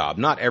good job.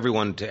 Not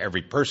everyone to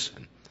every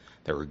person.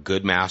 There were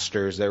good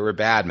masters, there were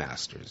bad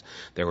masters.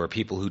 There were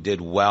people who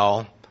did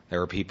well, there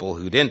were people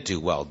who didn't do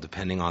well,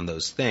 depending on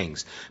those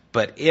things.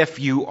 But if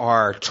you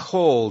are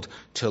told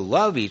to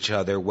love each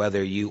other,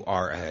 whether you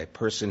are a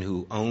person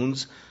who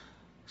owns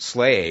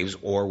slaves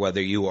or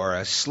whether you are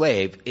a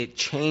slave, it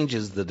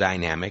changes the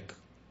dynamic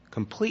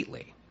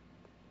completely.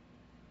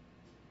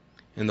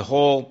 And the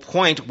whole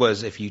point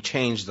was, if you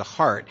change the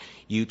heart,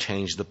 you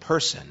change the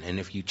person. And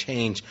if you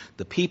change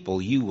the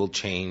people, you will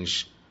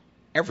change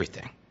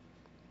everything.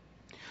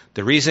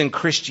 The reason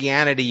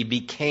Christianity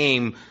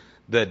became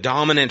the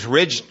dominant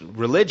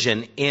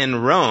religion in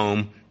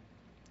Rome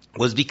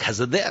was because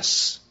of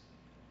this.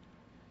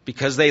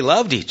 Because they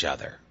loved each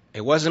other.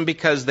 It wasn't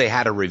because they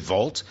had a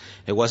revolt.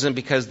 It wasn't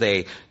because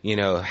they,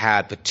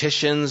 had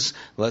petitions.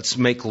 Let's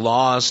make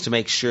laws to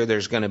make sure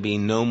there's going to be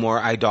no more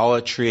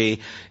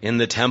idolatry in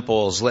the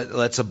temples.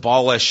 Let's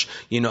abolish,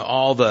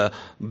 all the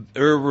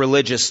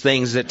irreligious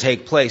things that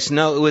take place.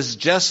 No, it was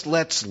just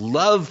let's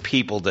love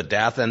people to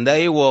death and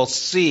they will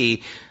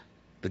see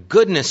the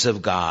goodness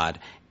of God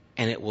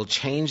and it will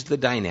change the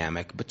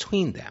dynamic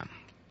between them.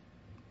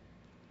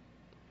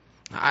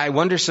 I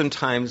wonder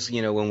sometimes,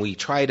 when we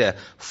try to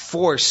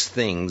force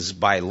things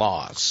by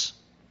laws,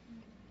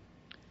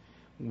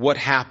 what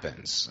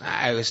happens?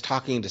 I was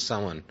talking to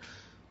someone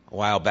a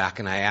while back,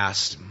 and I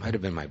asked, might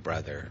have been my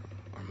brother,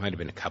 or might have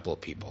been a couple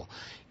of people,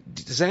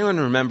 does anyone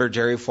remember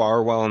Jerry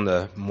Falwell and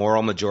the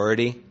moral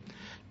majority?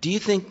 Do you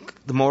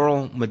think the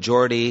moral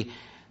majority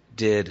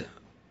did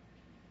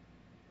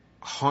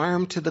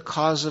harm to the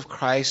cause of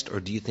Christ,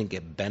 or do you think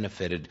it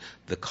benefited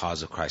the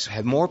cause of Christ?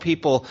 Have more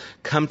people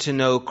come to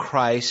know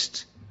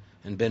Christ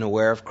and been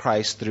aware of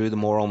Christ through the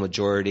moral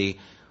majority,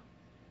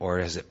 or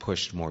has it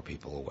pushed more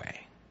people away?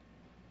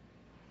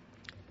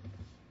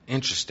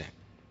 Interesting.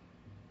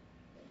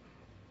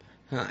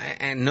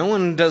 And no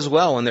one does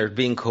well when they're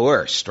being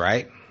coerced,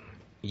 right?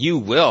 You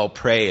will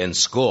pray in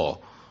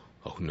school.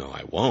 Oh, no,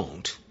 I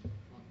won't.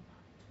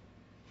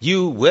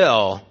 You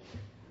will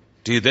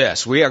do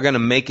this. We are going to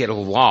make it a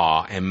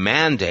law and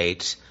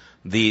mandate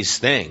these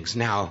things.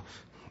 Now,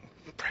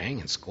 praying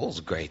in school is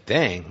a great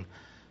thing,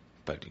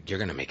 but you're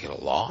going to make it a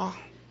law?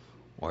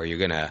 Or you're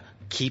going to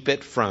keep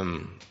it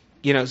from,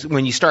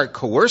 when you start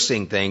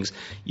coercing things,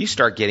 you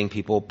start getting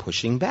people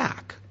pushing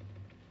back.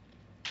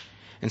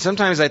 And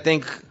sometimes I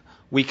think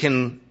we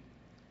can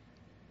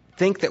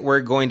think that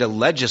we're going to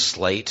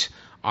legislate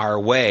our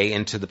way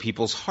into the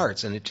people's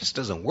hearts, and it just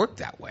doesn't work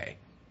that way.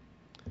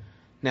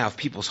 Now, if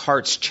people's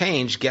hearts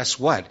change, guess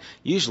what?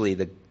 Usually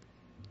the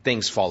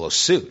things follow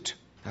suit.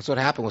 That's what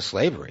happened with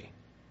slavery.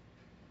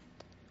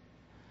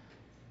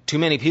 Too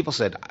many people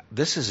said,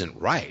 this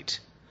isn't right.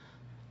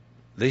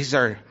 These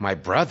are my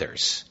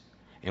brothers,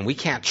 and we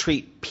can't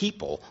treat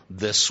people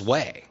this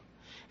way.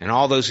 And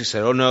all those who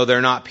said, oh, no,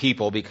 they're not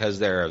people because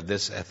they're of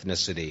this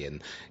ethnicity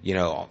and,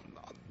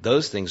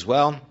 those things,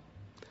 well,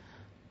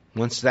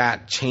 once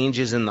that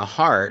changes in the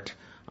heart,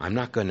 I'm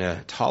not going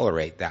to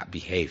tolerate that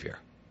behavior.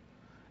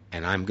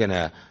 And I'm going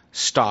to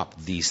stop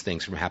these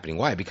things from happening.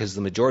 Why? Because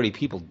the majority of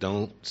people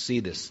don't see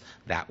this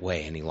that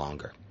way any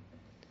longer.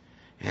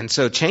 And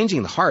so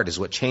changing the heart is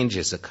what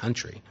changes a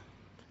country,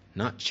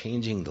 not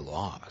changing the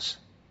laws.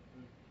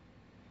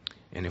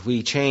 And if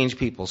we change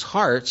people's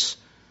hearts,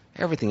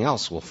 everything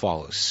else will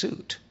follow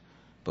suit.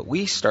 But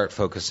we start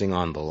focusing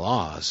on the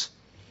laws,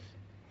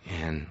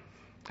 and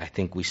I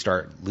think we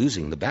start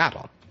losing the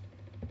battle.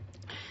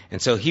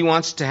 And so he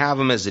wants to have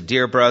him as a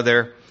dear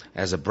brother,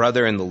 as a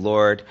brother in the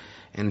Lord.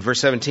 In verse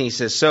 17 he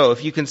says, so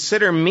if you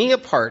consider me a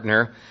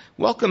partner,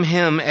 welcome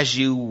him as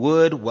you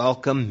would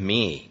welcome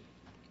me.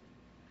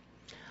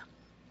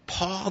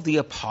 Paul the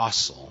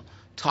apostle,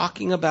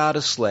 talking about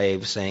a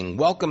slave, saying,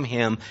 welcome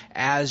him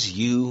as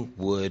you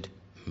would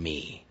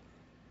me.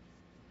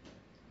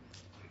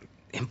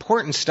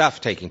 Important stuff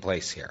taking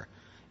place here.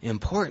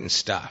 Important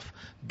stuff.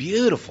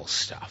 Beautiful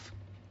stuff.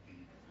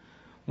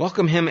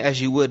 Welcome him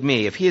as you would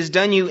me. If he has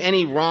done you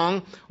any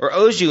wrong or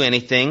owes you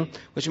anything,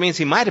 which means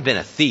he might have been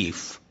a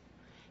thief.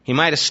 He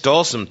might have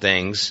stole some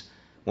things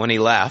when he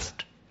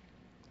left.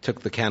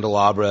 Took the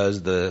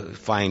candelabras, the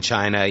fine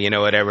china,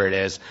 whatever it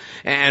is,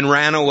 and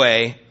ran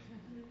away.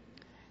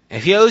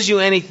 If he owes you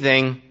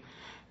anything,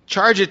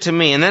 charge it to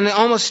me. And then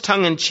almost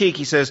tongue-in-cheek,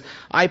 he says,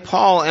 I,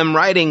 Paul, am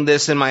writing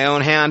this in my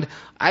own hand.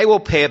 I will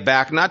pay it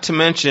back, not to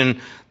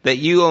mention that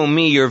you owe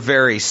me your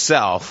very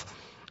self.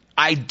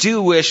 I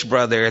do wish,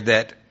 brother,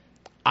 that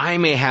I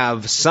may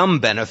have some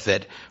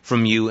benefit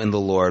from you in the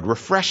Lord.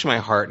 Refresh my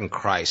heart in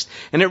Christ.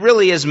 And it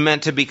really is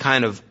meant to be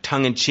kind of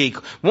tongue-in-cheek.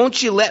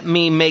 Won't you let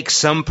me make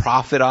some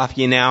profit off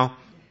you now?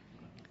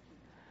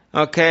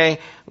 Okay?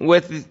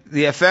 With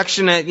the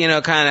affectionate,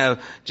 kind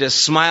of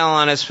just smile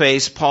on his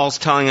face, Paul's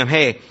telling him,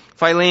 hey,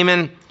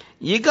 Philemon,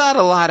 you got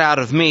a lot out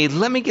of me.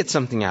 Let me get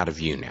something out of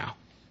you now.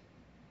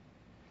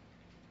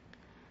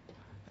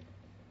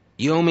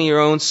 You owe me your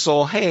own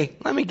soul. Hey,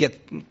 let me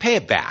pay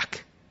it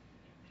back.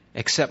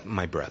 Accept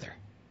my brother,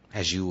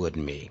 as you would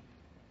me.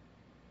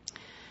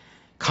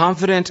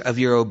 Confident of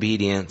your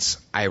obedience,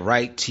 I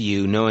write to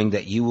you, knowing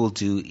that you will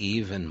do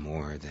even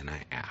more than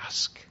I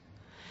ask.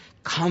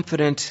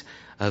 Confident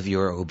of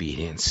your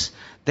obedience.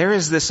 There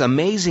is this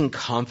amazing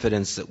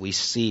confidence that we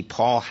see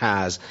Paul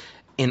has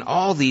in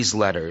all these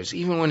letters,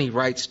 even when he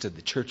writes to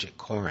the church at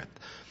Corinth.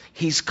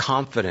 He's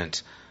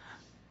confident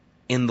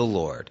in the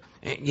Lord.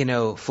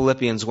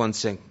 Philippians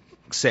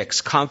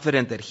 1:6,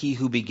 confident that he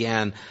who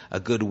began a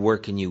good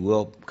work in you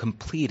will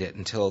complete it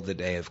until the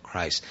day of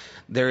Christ.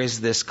 There is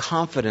this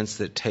confidence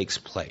that takes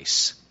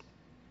place.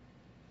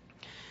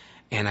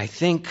 And I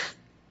think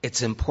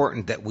it's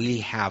important that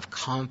we have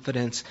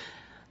confidence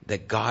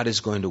that God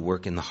is going to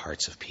work in the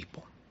hearts of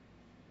people,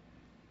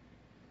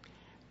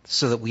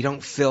 so that we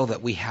don't feel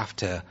that we have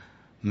to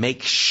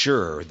make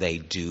sure they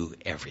do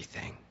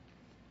everything.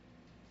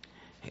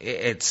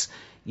 It's,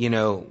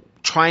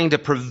 trying to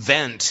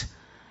prevent,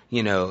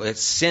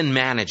 it's sin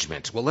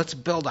management. Well, let's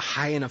build a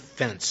high enough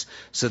fence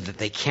so that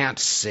they can't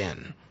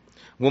sin.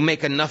 We'll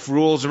make enough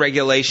rules and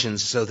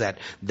regulations so that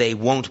they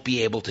won't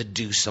be able to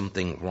do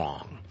something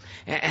wrong.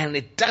 And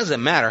it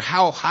doesn't matter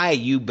how high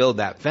you build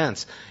that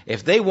fence.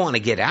 If they want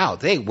to get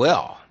out, they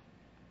will.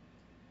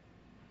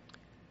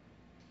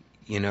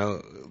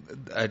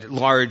 A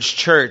large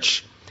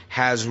church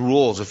has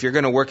rules. If you're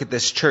going to work at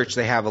this church,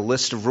 they have a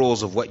list of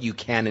rules of what you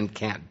can and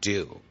can't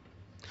do.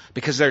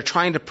 because they're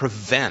trying to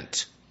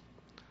prevent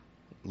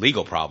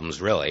legal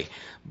problems, really,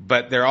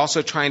 but they're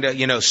also trying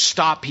to,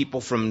 stop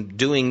people from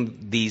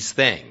doing these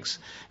things.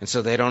 And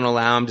so they don't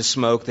allow them to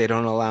smoke. They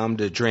don't allow them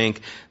to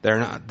drink. They're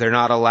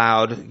not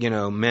allowed,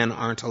 men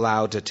aren't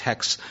allowed to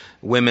text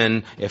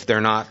women if they're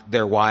not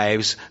their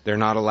wives. They're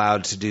not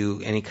allowed to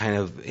do any kind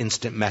of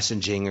instant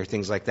messaging or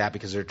things like that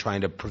because they're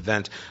trying to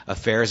prevent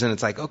affairs. And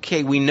it's like,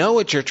 okay, we know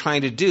what you're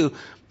trying to do,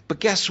 but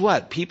guess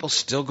what? People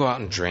still go out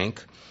and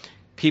drink.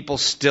 People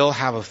still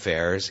have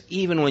affairs,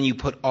 even when you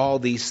put all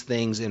these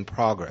things in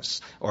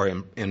progress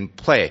or in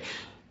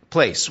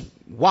place.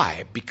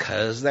 Why?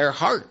 Because their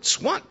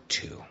hearts want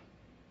to.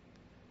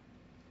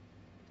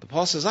 But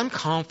Paul says, I'm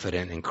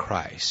confident in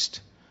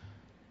Christ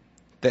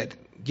that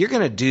you're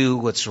going to do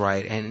what's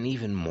right and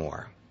even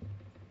more.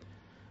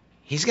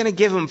 He's going to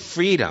give them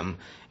freedom,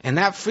 and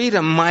that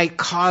freedom might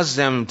cause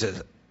them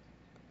to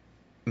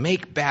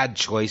make bad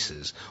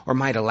choices or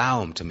might allow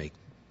them to make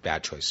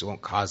bad choices. It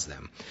won't cause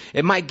them.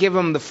 It might give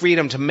them the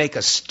freedom to make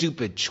a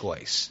stupid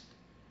choice.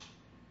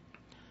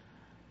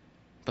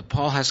 But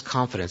Paul has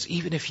confidence.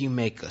 Even if you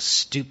make a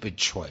stupid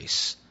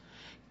choice,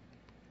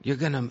 you're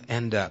going to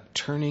end up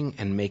turning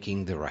and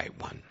making the right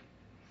one.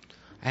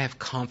 I have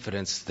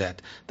confidence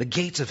that the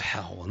gates of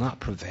hell will not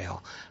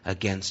prevail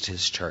against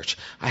his church.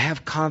 I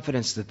have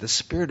confidence that the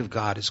Spirit of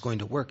God is going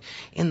to work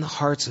in the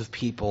hearts of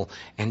people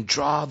and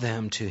draw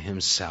them to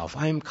himself.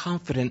 I am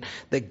confident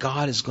that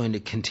God is going to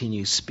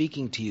continue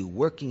speaking to you,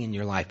 working in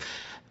your life,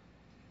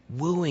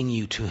 wooing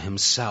you to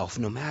himself.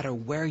 No matter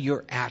where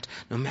you're at,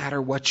 no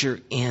matter what you're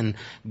in,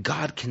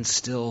 God can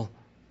still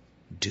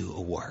do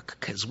a work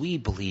because we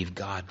believe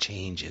God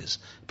changes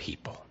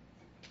people.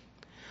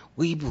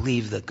 We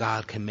believe that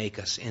God can make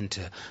us into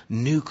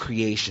new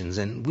creations,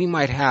 and we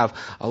might have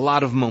a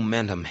lot of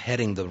momentum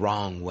heading the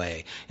wrong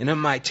way. And it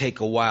might take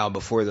a while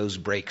before those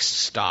brakes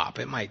stop.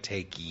 It might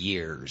take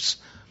years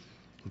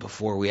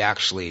before we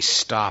actually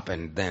stop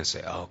and then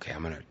say, okay,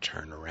 I'm going to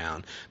turn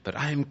around. But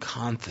I'm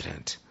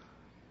confident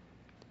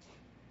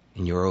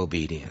in your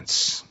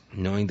obedience,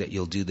 knowing that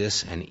you'll do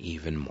this and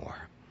even more.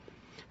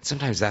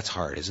 Sometimes that's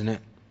hard, isn't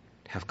it?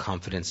 Have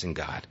confidence in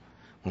God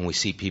when we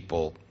see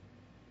people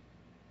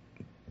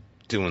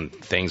doing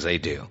things they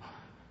do.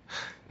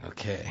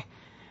 Okay.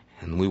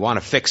 And we want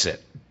to fix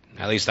it.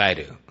 At least I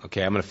do.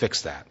 Okay, I'm going to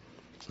fix that.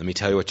 Let me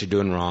tell you what you're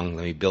doing wrong.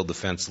 Let me build the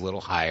fence a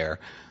little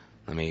higher.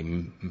 Let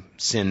me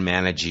sin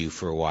manage you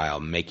for a while,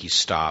 make you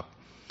stop.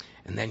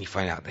 And then you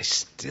find out they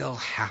still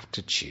have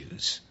to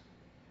choose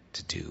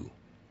to do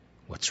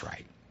what's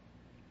right.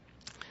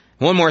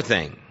 One more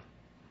thing.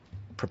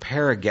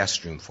 Prepare a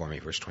guest room for me,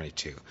 verse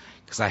 22,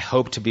 because I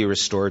hope to be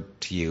restored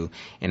to you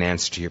in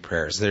answer to your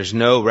prayers. There's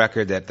no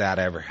record that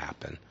ever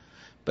happened.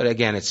 But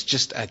again, it's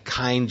just a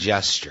kind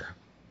gesture.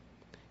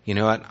 You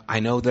know what?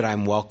 I know that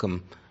I'm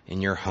welcome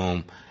in your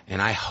home,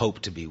 and I hope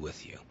to be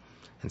with you.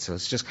 And so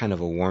it's just kind of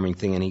a warming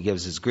thing. And he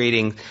gives his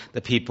greeting.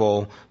 The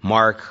people,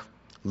 Mark,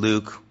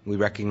 Luke, we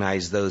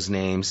recognize those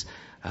names.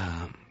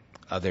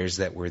 Others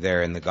that were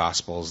there in the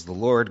Gospels.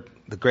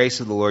 The grace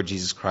of the Lord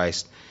Jesus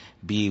Christ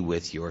be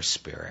with your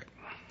spirit.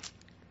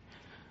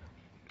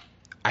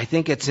 I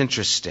think it's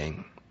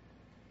interesting.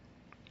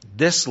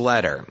 This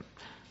letter,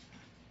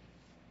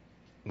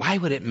 why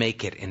would it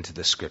make it into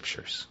the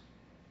Scriptures?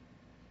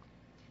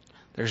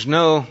 There's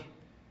no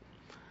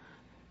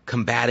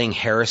combating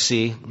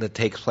heresy that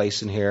takes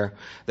place in here.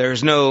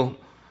 There's no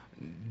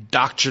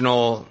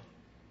doctrinal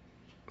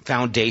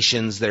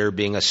foundations that are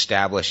being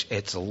established.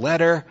 It's a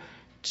letter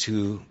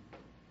to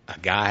a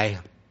guy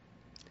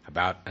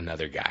about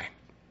another guy.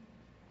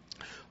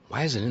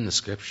 Why is it in the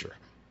Scripture?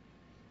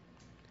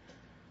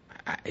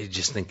 I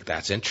just think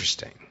that's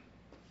interesting.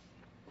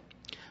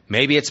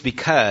 Maybe it's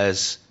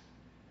because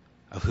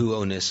of who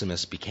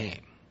Onesimus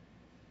became.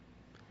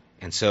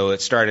 And so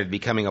it started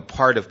becoming a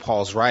part of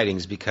Paul's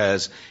writings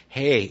because,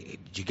 hey,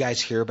 did you guys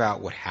hear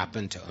about what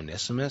happened to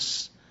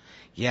Onesimus?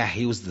 Yeah,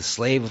 he was the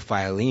slave of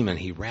Philemon.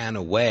 He ran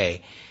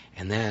away,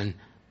 and then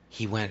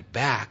he went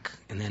back,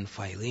 and then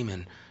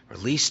Philemon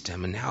released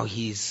him, and now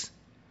he's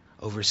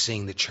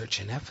overseeing the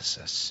church in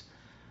Ephesus.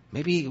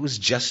 Maybe it was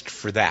just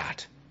for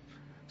that,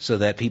 so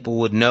that people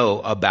would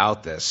know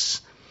about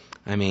this.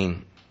 I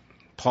mean,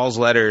 Paul's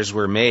letters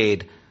were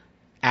made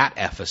at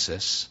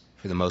Ephesus,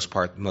 for the most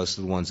part, most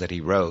of the ones that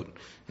he wrote.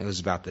 It was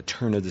about the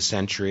turn of the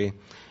century,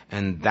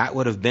 and that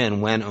would have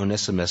been when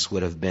Onesimus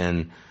would have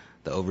been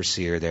the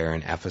overseer there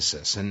in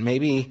Ephesus. And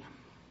maybe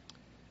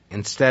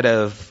instead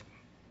of,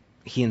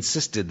 he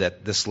insisted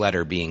that this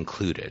letter be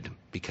included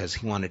because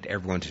he wanted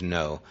everyone to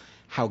know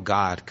how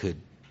God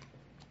could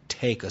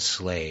take a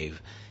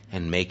slave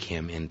and make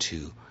him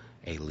into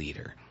a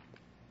leader.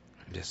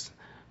 This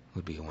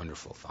would be a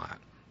wonderful thought.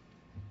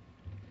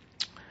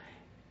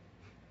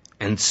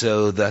 And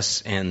so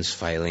thus ends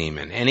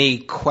Philemon. Any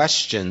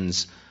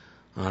questions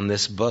on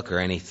this book or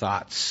any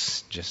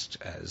thoughts just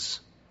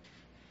as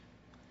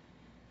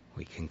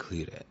we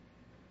conclude it?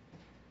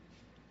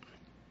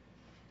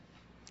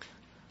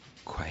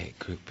 Quiet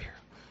group here.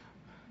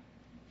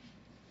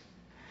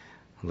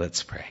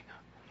 Let's pray.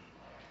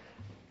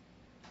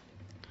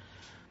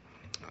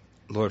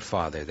 Lord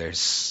Father, there's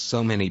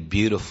so many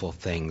beautiful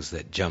things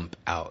that jump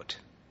out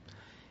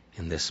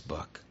in this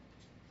book.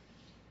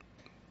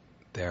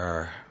 There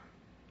are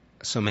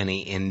so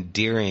many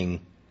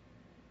endearing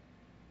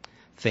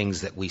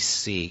things that we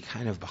see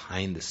kind of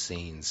behind the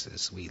scenes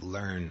as we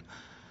learn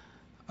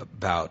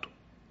about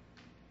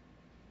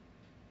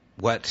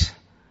what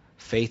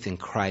faith in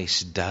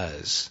Christ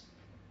does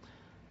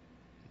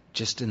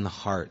just in the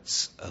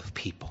hearts of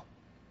people.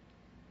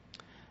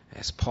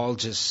 As Paul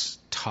just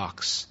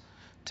talks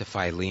to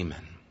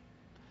Philemon,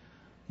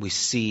 we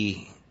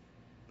see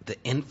the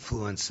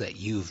influence that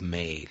you've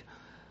made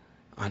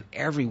on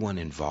everyone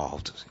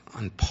involved,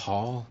 on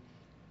Paul,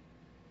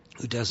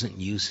 who doesn't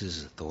use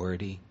his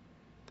authority,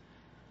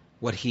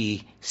 what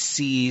he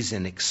sees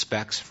and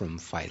expects from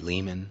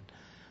Philemon,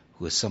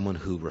 who is someone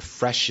who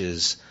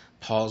refreshes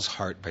Paul's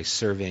heart by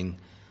serving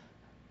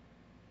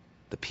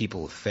the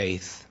people of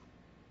faith,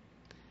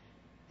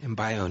 and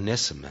by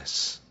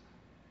Onesimus,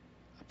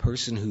 a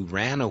person who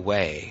ran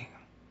away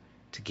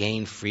to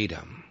gain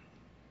freedom,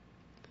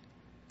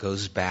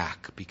 goes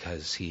back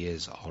because he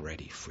is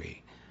already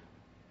free.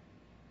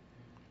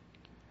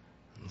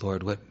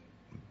 Lord, what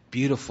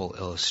beautiful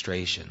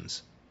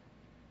illustrations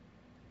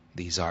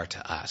these are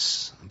to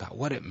us about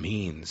what it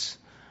means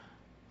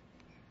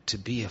to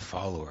be a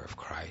follower of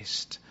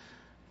Christ,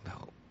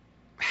 about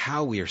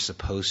how we are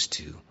supposed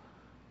to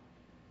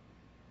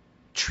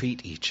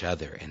treat each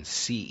other and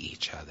see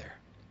each other.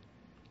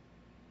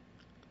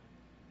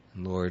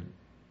 Lord,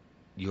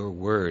 your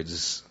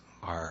words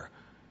are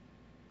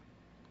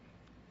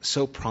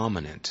so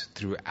prominent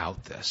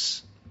throughout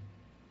this,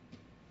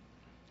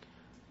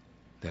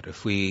 that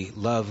if we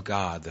love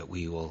God, that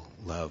we will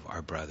love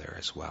our brother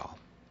as well.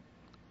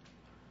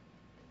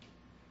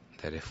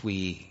 That if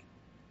we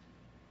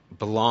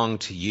belong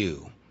to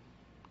you,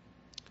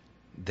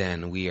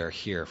 then we are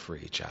here for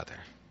each other.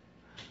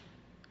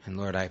 And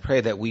Lord, I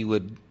pray that we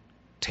would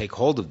take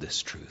hold of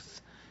this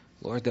truth.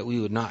 Lord, that we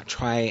would not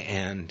try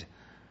and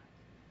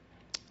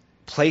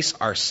place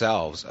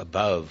ourselves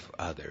above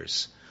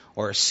others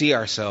or see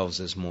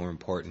ourselves as more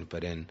important,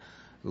 but in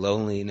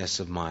lowliness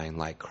of mind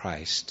like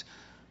Christ,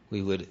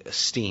 we would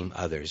esteem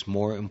others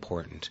more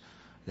important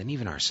than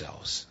even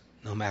ourselves,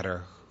 no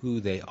matter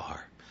who they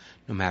are,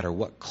 no matter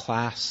what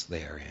class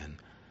they are in,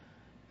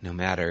 no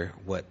matter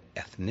what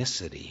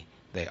ethnicity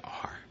they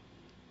are.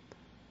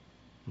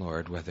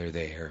 Lord, whether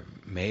they are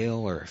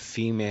male or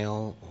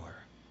female or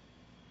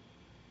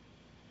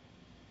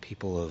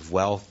people of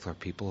wealth or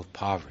people of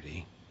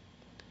poverty,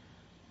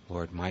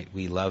 Lord, might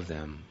we love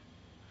them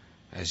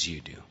as you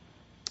do.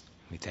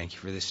 We thank you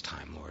for this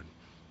time, Lord.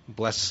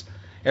 Bless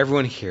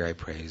everyone here, I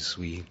pray, as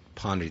we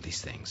ponder these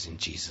things in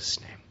Jesus'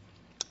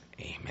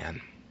 name.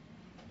 Amen.